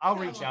 I'll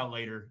Come reach out on.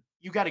 later.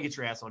 You got to get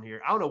your ass on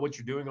here. I don't know what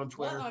you're doing on what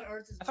Twitter. on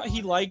earth is I thought he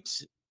going on?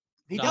 liked.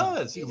 He Dom.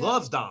 does. He He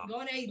loves does. Dom.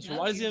 Going to AEW. So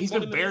why is he He's Put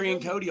been him in burying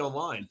AEW? Cody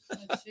online. Oh,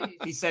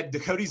 jeez. He said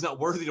Cody's not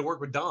worthy to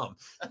work with Dom.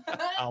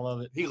 I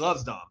love it. He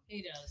loves Dom.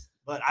 He does.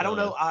 But I don't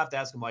Yeah. know. I'll have to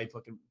ask him why he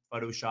fucking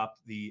photoshopped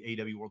the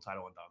AEW World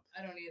title on Dom.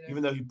 I don't either.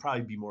 Even though he'd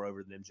probably be more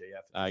over than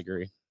MJF. I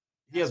agree.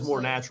 He has more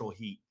Absolutely. natural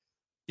heat.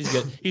 He's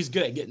good. He's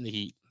good at getting the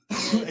heat.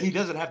 And he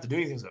doesn't have to do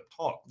anything except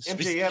talk. MJF's and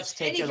he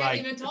taking can't like,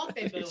 even talk.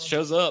 They boo him. It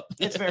shows up.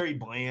 it's very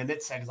bland.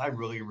 It's sad because I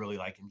really, really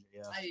like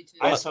MJF. I do too.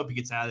 I just hope he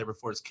gets out of there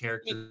before his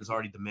character is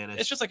already It's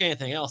diminished. just like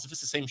anything else. If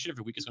it's the same shit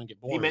every week, it's going to get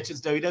boring. He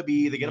mentions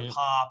WWE, they get Yeah. a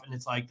pop, and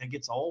it's like, that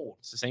gets old.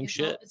 It's the same It's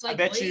shit. It's I like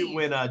bet you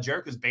Bleed. when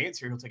Jericho's band's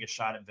here, he'll take a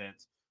shot at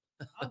Vince.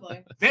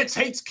 Probably. Vince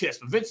hates Kiss,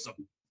 but Vince,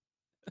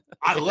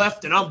 I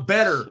left and I'm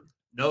better.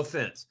 No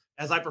offense.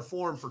 As I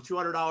perform for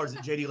 $200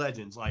 at JD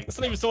Legends, like It's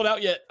not even sold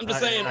out yet. I'm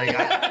just saying.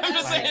 I'm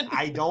just saying.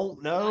 I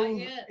don't know Not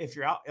yet. if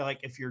you're out, like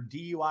if your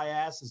DUI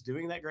ass is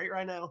doing that great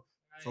right now.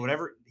 Right. So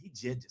whatever, he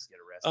did just get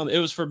arrested. It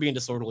was for being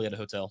disorderly at a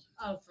hotel.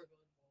 Oh, for good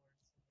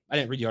lord. I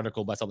didn't read the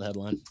article, but I saw the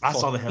headline. I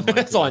saw the headline.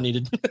 That's too. all I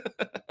needed.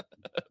 What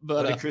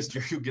but did Chris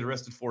Jericho get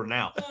arrested for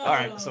now? All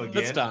right, so Oh,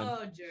 again, That's time.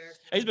 Oh, jerk.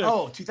 he's been.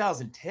 oh,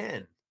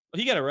 2010.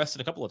 He got arrested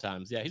a couple of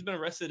times. Yeah, he's been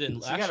arrested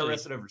in. So he got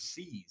arrested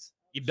overseas.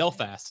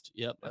 Belfast.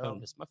 Yep, Oh.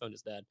 my phone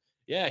is dead.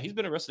 Yeah, he's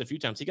been arrested a few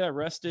times. He got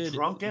arrested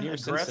Drunken, near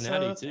aggressive,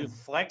 Cincinnati too. and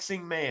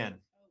flexing man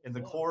in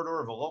the Oh,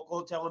 corridor of a local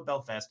hotel in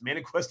Belfast. The man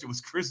in question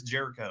was Chris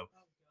Jericho.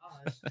 Oh,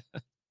 gosh.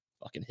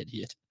 Fucking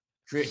idiot.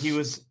 He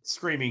was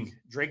screaming,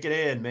 "Drink it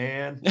in,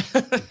 man!" No,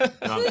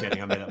 I'm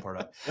kidding. I made that part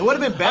up. It would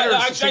have been better.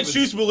 I if he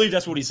choose to believe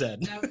that's what he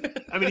said.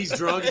 I mean, he's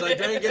drunk. He's like,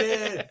 "Drink it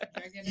in."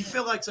 Drinking You it.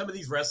 feel like some of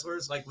these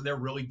wrestlers, like when they're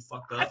really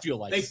fucked I up, feel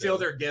like they so. feel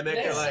their gimmick.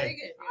 They They're like, sing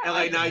it.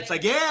 LA Knight's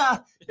like, "Yeah,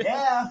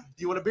 yeah."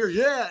 Do you want a beer?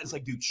 Yeah. It's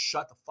like, dude,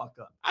 shut the fuck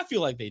up. I feel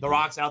like they. The do.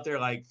 Rock's out there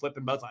like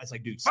flipping both. It's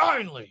like, dude,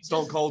 Finally,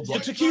 Stone Cold's the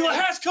like, tequila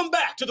has come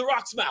back to the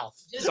Rock's mouth.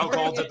 Just Stone bring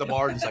Cold's it. at the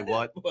bar and he's like,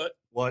 "What?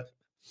 What?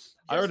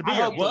 I What?" heard a I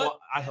beer. hope, What?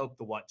 I hope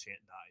the what chant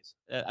dies.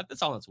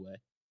 That's on its way.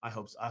 I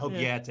hope so. I hope Yeah.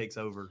 yeah takes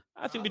over.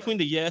 I think between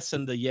the yes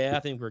and the yeah, I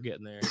think we're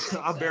getting there.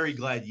 I'm very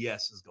glad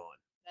Yes is gone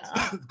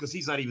That's because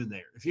he's not even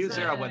there. If he was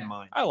there, I wouldn't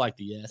mind. I like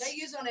the yes. They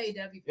use on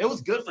AEW. It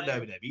was good for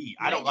WWE.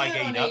 I don't like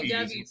AEW.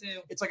 using-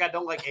 too. It's like I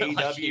don't like I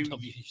like AEW. AEW,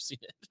 you've seen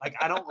it. Like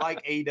I don't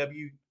like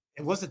AEW.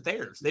 It wasn't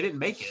theirs. They didn't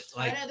make it.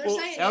 Like I know, they're well,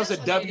 saying that was a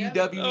yes on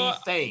AEW.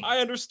 WWE thing. I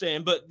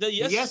understand, but the The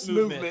yes, Yes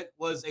movement, movement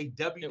was a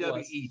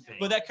WWE thing.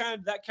 but that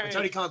kind And of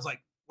Tony Khan's like,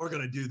 we're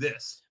gonna do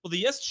this. well, the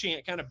yes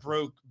chant kind of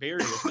broke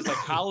barriers because like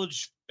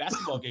college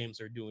basketball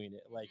games are doing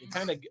it. Like it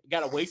kind of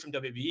got away from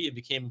WWE and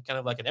became kind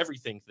of like an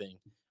everything thing,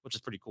 which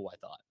is pretty cool. I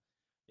thought,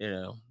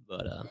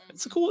 but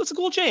it's a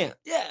cool chant.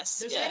 Yes,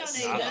 They're saying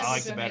yes. on AEW. I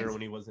liked so it better means-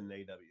 when he was in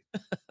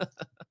AEW.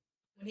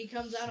 When he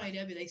comes out on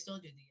AEW, they still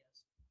do the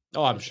yes.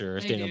 Oh, I'm sure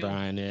it's They Daniel do.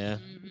 Bryan. Yeah,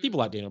 Mhm. people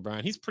like Daniel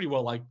Bryan. He's pretty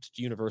well liked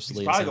universally.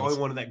 He's it probably the sounds.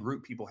 only one in that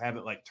group people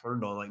haven't like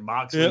turned on. Like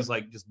Moxley's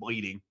like just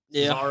bleeding.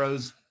 Yeah.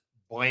 Cesaro's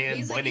bland,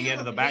 He's a blending heel.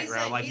 into the He's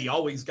background. a Like he heel.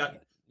 always got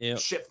Yeah,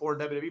 shit for in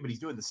WWE, but he's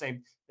doing the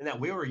same. And that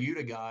Wheeler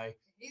Yuta guy,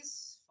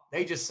 He's fine.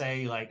 they just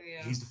say like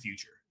Yeah. he's the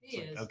future. He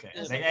It's like, is. okay.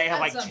 That's They a- have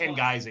like that's a 10 point.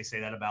 guys they say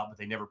that about, but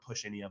they never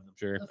push any of them.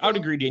 sure. The I would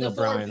four- agree. Daniel the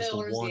four Bryan's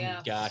pillars, the one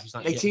yeah. guy who's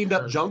not. They getting teamed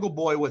up hurt. Jungle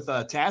Boy with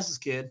Taz's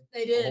kid.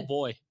 They did. Oh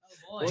boy,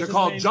 Oh, boy. What's They're his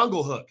called name?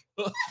 Jungle Hook,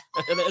 Is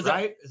that-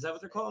 right? Is that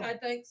what they're called? I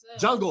think so.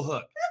 Jungle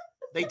Hook.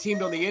 They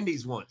teamed on the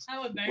Indies once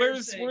How where's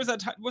embarrassing.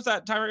 where's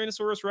that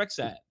Tyrannosaurus Rex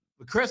at?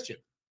 with Christian.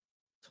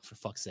 For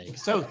fuck's sake.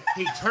 So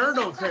he turned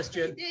on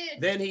Christian, He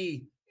did. then he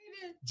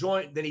He did.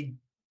 joined. Then he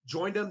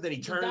joined him. Then he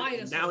He's a turned.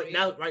 dinosaur,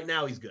 Now, yeah. right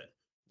now he's good.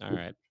 All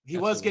right. He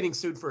was Absolutely. getting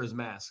sued for his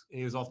mask, and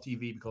he was off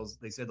TV because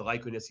they said the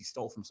likeliness he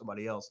stole from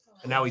somebody else,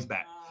 and now he's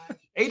back. Gosh.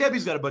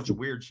 AEW's got a bunch of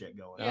weird shit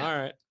going. Yeah. All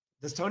right.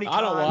 Does Tony I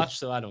don't Khan watch,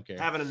 so I don't care.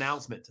 have an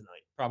announcement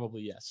tonight?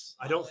 Probably yes.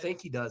 I don't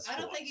think he does. I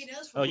for don't think he once.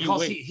 does. Oh, you Because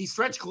wait. he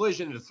stretched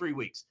Collision into 3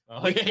 weeks.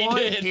 Oh, Week yeah, 1,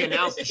 did. he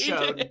announced the He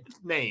show did.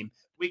 name.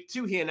 Week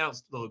 2, he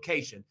announced the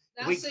location.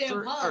 Now Week CM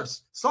 3, Punk. or,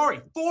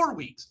 sorry, 4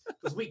 weeks.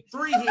 Because week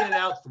 3, he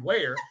announced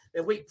where.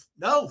 And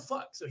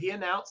So he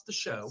announced the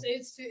show.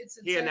 It's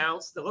He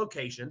announced the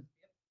location.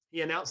 He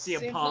announced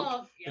CM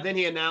Punk. Yep. And then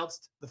he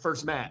announced the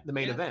first match, the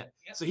main Yep. event.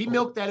 Yep. So he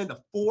milked that into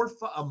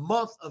a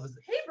month of his.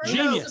 He brings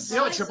Genius. You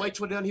know what surprises. Triple H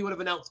would have done? He would have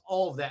announced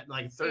all of that in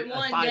like a In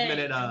one 5-minute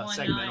day, in one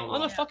segment. night.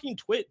 On a Yeah. fucking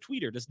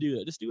tweeter. Just do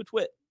it. Just do a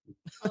twit.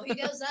 Oh, he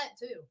does that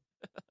too.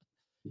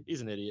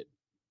 He's an idiot.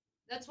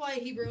 That's why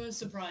he ruins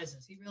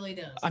surprises. He really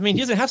does. I mean,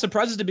 he doesn't have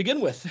surprises to begin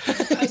with.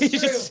 That's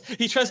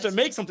he tries to That's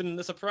make something in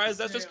the surprise.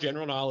 That's That's just true.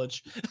 general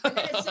knowledge. And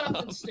then it's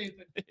something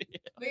stupid.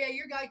 But yeah,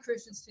 your guy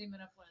Christian's teaming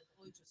up with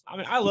Luchasaurus. I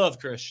mean, I love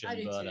Christian, I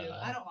do but too.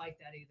 I don't like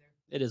that either.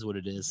 it is what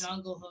it is.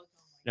 Jungle Hook.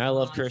 Oh And my I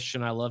love gosh.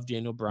 Christian. I love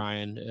Daniel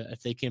Bryan.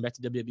 If they came back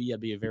to WWE, I'd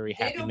be a very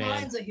happy Daniel man.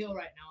 Bryan's a heel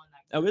right now in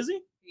that. Oh, is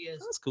he? He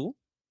is. That's cool.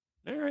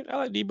 All right, I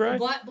like D. The Bryan.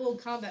 Black Bull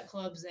Combat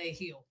Club's a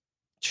heel.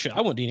 Sure,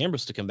 I want Dean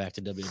Ambrose to come back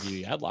to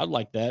WWE. I'd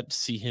like that to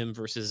see him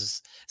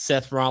versus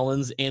Seth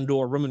Rollins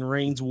and/or Roman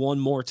Reigns one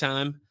more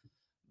time.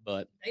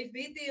 But They've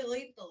beat the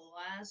Elite the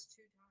last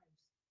 2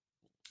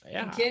 times.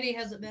 yeah, And Kenny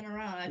hasn't been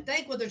around. I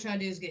think what they're trying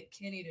to do is get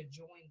Kenny to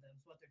join them.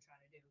 Is what they're trying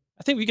to do.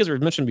 I think you guys were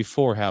mentioned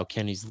before how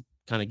Kenny's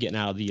kind of getting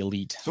out of the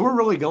Elite. So we're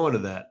really going to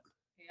that.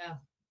 Yeah.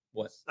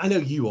 What? I know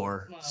you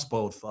are, Wow.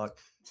 spoiled fuck.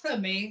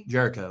 Me.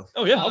 Jericho.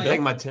 Oh yeah, Oh, I okay.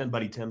 think my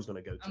buddy Tim's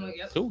going to go I'm to. like,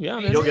 yep. Cool. Yeah,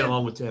 Me man. You'll too. get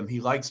along with Tim.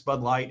 He likes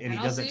Bud Light, and he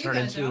I'll doesn't see you turn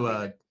guys into out a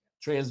there.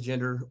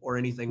 transgender or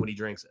anything when he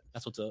drinks it.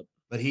 That's what's up.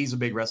 But he's a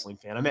big wrestling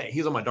fan.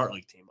 He's on my Dart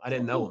League team. I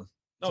didn't know him.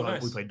 Oh, So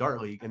nice. we played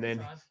Dart League, and then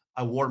Fine.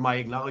 I wore my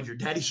Acknowledge Your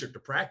Daddy shirt to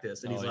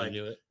practice, and Oh, he's you like,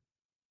 knew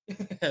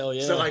it. Hell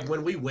yeah. so like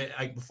when we went,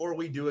 like before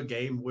we do a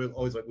game, we're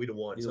always like we to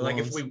one. We So the like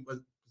if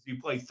ones.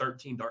 you play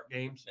 13 Dart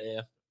games,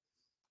 yeah,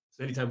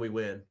 so anytime we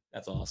win,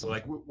 that's so awesome.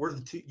 like we're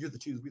the two, you're the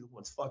twos, we the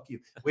ones. Fuck you.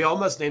 We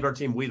almost named our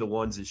team We the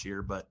Ones this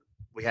year, but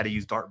we had to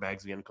use dart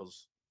bags again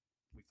because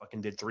we fucking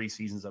did 3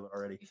 seasons of it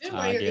already, You should I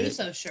wear your get it.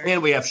 Uso shirt.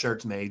 and we have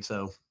shirts made.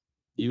 So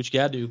You what you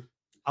gotta do.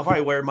 I'll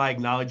probably wear my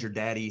Acknowledge Your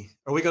Daddy.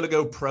 Are we going to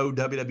go pro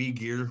WWE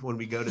gear when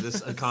we go to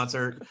this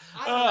concert?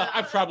 I don't know.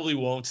 I probably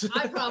won't.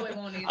 I probably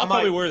won't either. I'll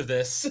probably wear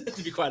this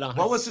to be quite honest.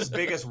 What was his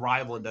biggest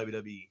rival in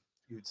WWE?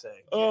 You would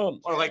say, or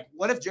like,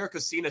 what if Jericho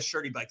Cena's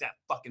shirt? He'd be like that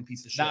fucking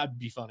piece of shit. That'd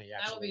be funny.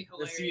 That Actually,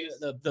 would be hilarious.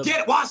 The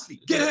Get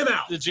Waspy, get him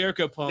out. The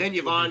Jericho pump. Then would be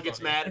Yvonne gets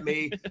funny. mad at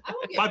me. I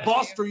won't get My mad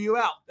boss at you. threw you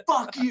out.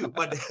 Fuck you.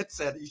 My dad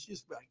said, you should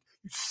just be like,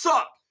 you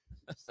suck.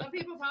 Some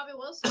people probably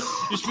will say.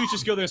 We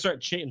just go there and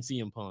start chanting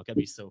CM Punk. That'd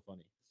be so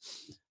funny.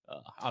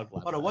 I'd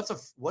laugh. Hold on,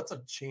 what's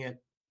a chant?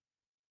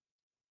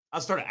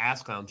 I'll start an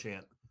ass clown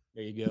chant.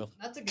 There you go.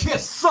 That's a good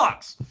Kiss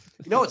sucks.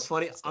 You know what's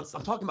funny? I'm That's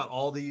talking about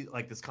all the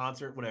like this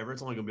concert, whatever.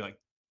 It's only gonna be like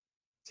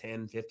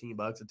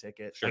 $10-15 a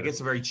ticket. Sure. Like it's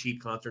a very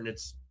cheap concert. And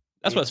it's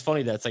That's what's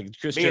funny. That's like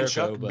Chris me and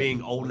Jericho. Chuck but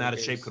being old and out of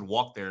nobody shape cares. could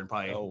walk there in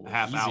probably Oh, a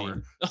half easy.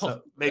 hour. Oh,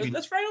 So maybe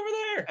that's right over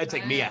there. it'd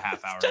take me a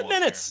half hour. to 10 walk there.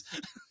 minutes.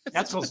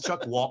 That's because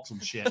Chuck walks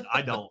and shit.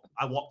 I don't.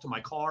 I walk to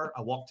my car.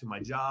 I walk to my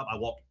job. I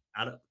walk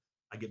out of.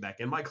 I get back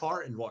in my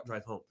car and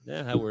drive home.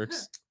 Yeah, that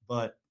works.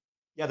 But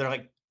yeah, they're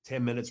like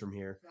 10 minutes from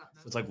here. Not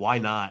So it's like, why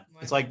not?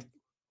 Why It's not? like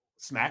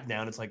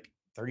SmackDown. It's like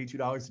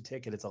 $32 a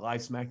ticket. It's a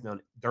live SmackDown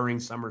during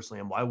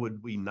SummerSlam. Why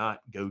would we not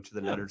go to the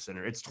Yeah. Nutter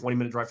Center? It's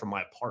 20-minute drive from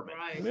my apartment.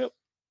 Right. Yep.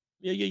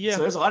 Yeah.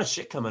 So there's a lot of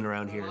shit coming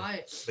around here.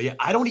 Right. But yeah,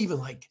 I don't even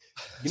like.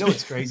 You know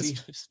what's crazy?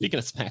 Speaking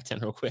of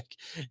SmackDown, real quick,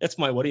 it's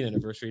my wedding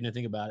anniversary. Didn't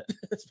think about it.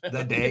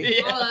 The day?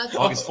 Yeah. Oh, that's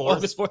August 4th?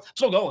 August 4th.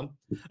 Still going.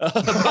 That's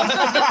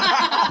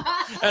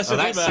So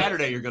the thing that's about it.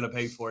 Saturday. You're gonna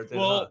pay for it. Then,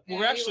 huh? Well, Yeah,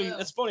 we're you actually will.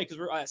 it's funny because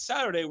we're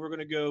Saturday we're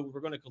going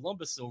to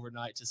Columbus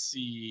overnight to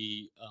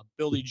see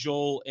Billy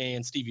Joel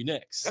and Stevie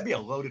Nicks. That'd be a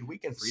loaded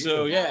weekend for you.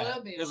 So Yeah, yeah,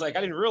 that'd be it's like I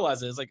awesome. didn't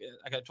realize it. It's like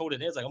I told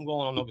it. It's like I'm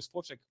going on August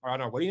 4th. Like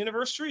on our wedding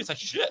anniversary. It's like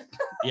shit.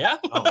 Yeah.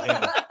 Oh,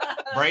 yeah.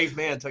 Brave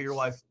man, tell your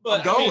wife,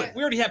 But I'm I mean, going.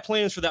 we already had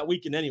plans for that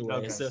weekend anyway,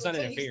 Okay. so it's not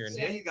So he's- interfering.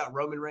 Yeah, you got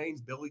Roman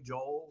Reigns, Billy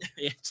Joel,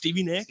 Yeah,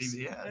 Stevie Nicks.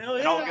 Steve, yeah. Hell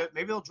And I'll yeah.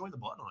 maybe they'll join the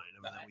Bloodline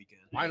over that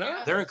weekend. Why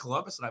not? They're in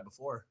Columbus the night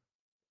before.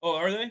 Oh,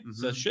 are they?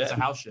 So Mhm. shit. It's a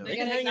house show. They They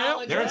can can hang out.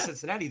 acknowledge They're in that.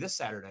 Cincinnati this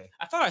Saturday.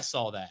 I thought I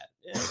saw that.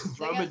 Yeah. It's They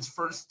got- Roman's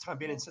first time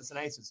being in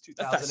Cincinnati since That's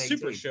that 2018.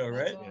 super show,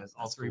 That's right? all. Yeah, it's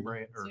all That's three cool.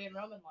 brand or Seeing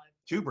Roman live.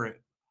 2 brand.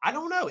 I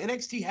don't know.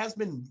 NXT has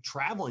been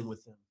traveling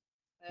with them.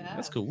 They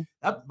That's have. cool.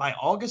 That by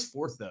August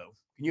 4th, though.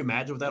 Can you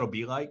imagine what that'll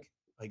be like?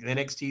 Like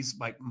NXT's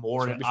like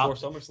more Right than before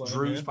SummerSlam.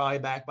 Drew's man. probably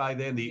back by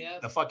then. The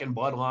Yep. the fucking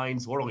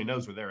Bloodlines, Lord only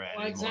knows where they're at.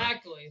 Well, anymore.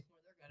 exactly.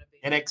 Where they're gonna be.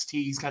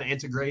 NXT's kind of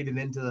integrated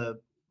into the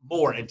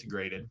more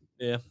integrated.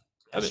 Yeah.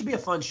 That should be a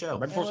fun show.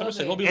 Right before I love SummerSlam,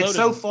 it. we'll be It's loaded.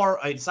 so far,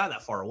 it's not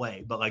that far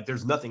away, but like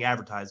there's nothing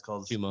advertised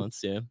because 2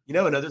 months. Yeah. you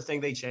know another thing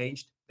they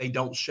changed? They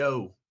don't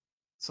show.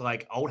 So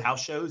like old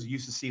house shows, you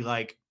used to see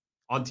like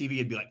on TV,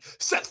 it'd be like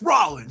Seth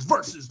Rollins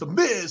versus The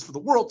Miz for the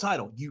world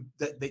title.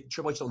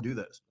 Triple H don't do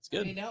those. It's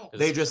good. They don't.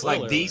 They just like,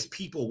 Spoiler these alert.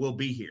 people will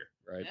be here.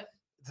 Right. Yep.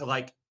 To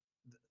like,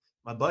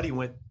 my buddy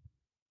went, what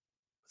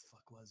the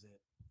fuck was it?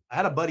 I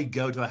had a buddy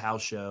go to a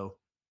house show.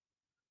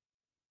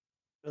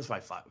 It was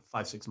like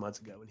 5-6 months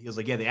ago. And he was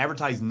like, yeah, they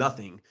advertised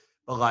nothing.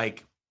 But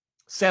like,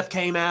 Seth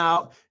came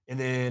out, and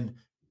then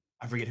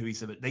I forget who he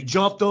said, but they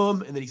jumped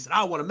him. And then he said,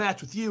 I want a match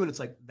with you. And it's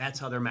like, that's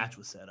how their match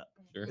was set up.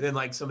 Sure. And then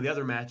like some of the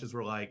other matches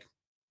were like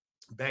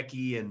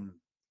Becky, and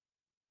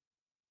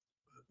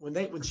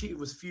when she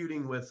was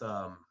feuding with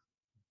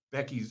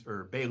Becky's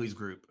or Bailey's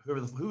group,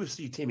 who was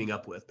she teaming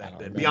up with back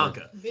then? remember.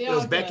 Bianca. It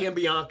was Becky and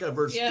Bianca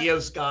versus Yeah. Io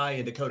Sky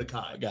and Dakota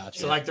Kai. Gotcha.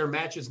 So like their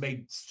matches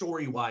made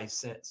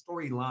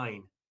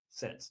storyline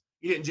sense.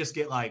 You didn't just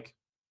get like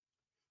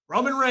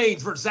Roman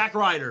Reigns versus Zack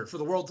Ryder for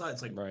the world title.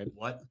 It's like, Right.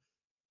 what?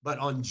 But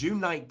on June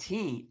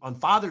 19th, on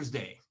Father's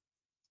Day,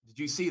 did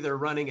you see they're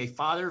running a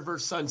father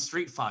versus son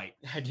street fight?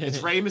 I did.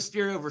 It's Rey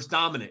Mysterio versus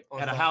Dominic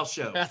at a house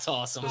show That's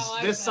awesome. this, I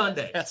like this that.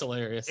 Sunday That's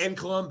hilarious. in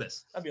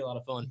Columbus, That'd be a lot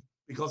of fun.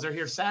 because they're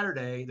here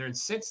Saturday. They're in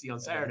Cincy on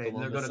Saturday,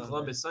 and they're going to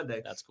Columbus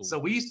Sunday. That's cool. So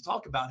we used to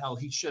talk about how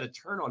he should have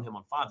turned on him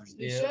on Father's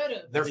Day. They Yeah. should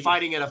have. They're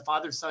fighting in a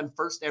father-son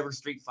first ever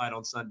street fight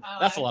on Sunday,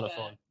 That's a lot of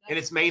fun. and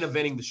it's main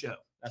eventing the show.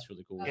 That's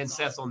really cool. That's And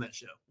Seth's awesome. on that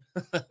show.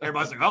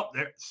 Everybody's like, oh,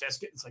 there, Seth's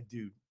getting. It's like,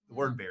 dude, the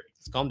word buried.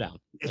 Just calm down.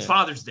 It's Yeah.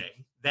 Father's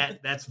Day.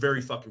 That's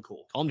very fucking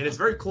cool. Calm And it's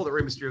down. very cool that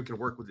Rey Mysterio can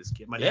work with this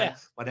kid. My dad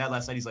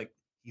last night, he's like,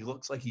 he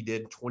looks like he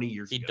did 20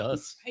 years He ago.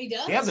 does. He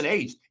does. He hasn't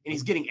aged, and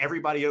he's getting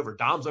everybody over.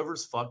 Dom's over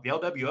as fuck. The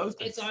LWO's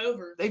been, It's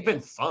over. they've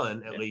been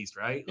fun at Yeah. least,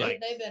 right? Yeah.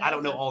 Like, They've been I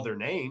don't know over. all their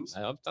names,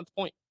 That's not the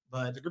point.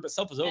 but The group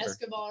itself is over.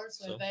 Escobar,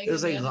 so So- Vegas,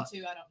 There's a the other lot- two,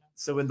 I don't know.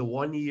 so in the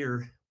 1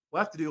 year, we'll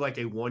have to do like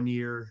a 1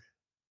 year.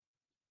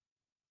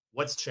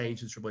 What's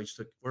changed since Triple H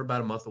took? We're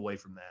about a month away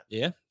from that.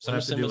 Yeah. We'll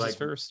have to SummerSlam do, was his like,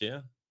 first.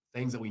 Yeah.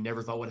 Things that we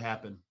never thought would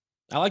happen.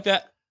 I like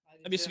that. I do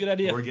That'd be a too. good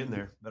idea. We're getting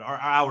there, but our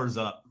hour's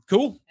up.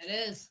 Cool. It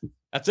is.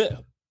 That's it.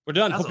 We're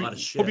done. That was Hope a you, lot of hope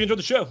you shit. enjoyed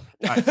the show. All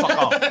right, fuck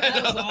off.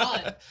 That was a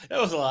lot.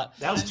 That was a lot.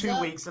 That was Time's 2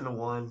 up. weeks into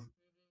one.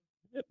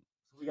 Yep.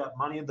 So we got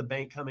Money in the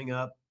Bank coming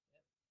up.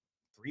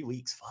 3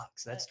 weeks. Fuck.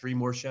 So that's 3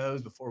 more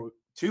shows before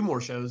 2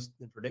 more shows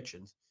than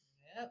predictions.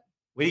 Yep.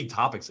 We need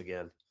topics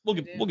again. We'll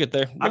get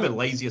there. I've been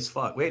lazy as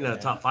fuck. We ain't in a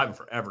Yeah. top 5 in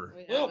forever.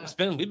 We Well,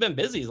 have. we've been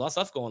busy. There's a lot of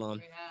stuff going on.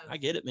 We have. I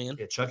get it, man.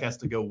 Yeah, Chuck has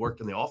to go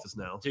work in the office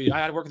now. Dude, I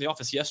had to work in the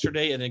office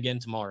yesterday and again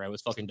tomorrow. I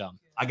was fucking dumb.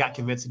 I got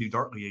convinced to do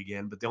Dartley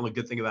again, but the only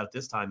good thing about it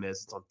this time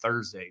is it's on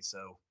Thursday.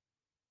 So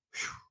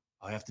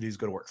all I have to do is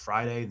go to work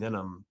Friday. Then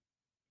I'm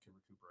can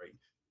recuperate.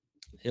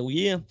 Hell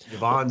yeah.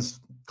 Yvonne's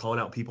calling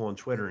out people on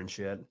Twitter and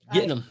shit.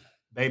 Getting them.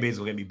 Baby's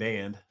will get me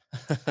banned.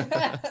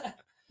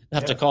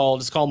 Have to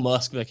just call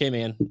Musk. Be like, hey,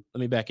 man, let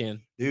me back in.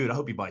 Dude, I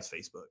hope he buys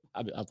Facebook.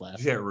 I'd Did laugh.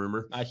 you hear that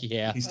rumor?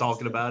 Yeah. He's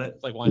talking about it.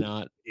 It's like, why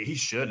not? He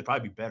should. It'd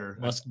probably be better.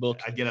 Musk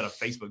book. I'd get out of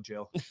Facebook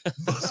jail.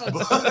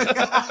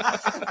 Oh,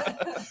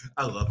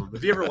 I love him.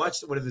 Have you ever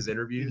watched one of his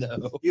interviews?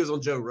 No. He was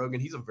on Joe Rogan.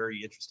 He's a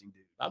very interesting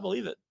dude. I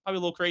believe it. Probably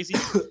a little crazy.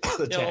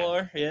 A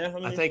tad. Yeah.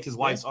 I think his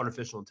wife's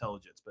artificial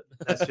intelligence, but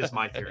that's just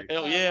my theory.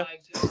 Hell yeah.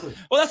 Oh, my God.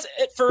 Well, that's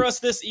it for us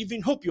this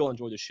evening. Hope you all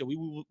enjoyed the show.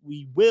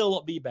 We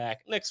will be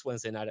back next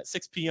Wednesday night at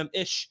 6 p.m.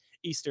 ish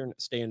Eastern I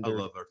Standard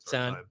love our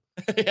Time.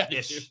 time. Yeah, I do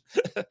Ish.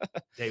 too.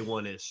 Day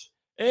 1-ish.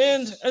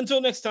 And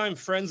until next time,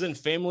 friends and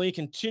family,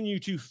 continue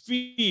to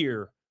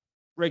fear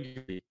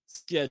regularly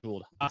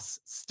scheduled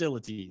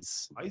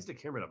hostilities. I used the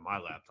camera to my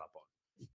laptop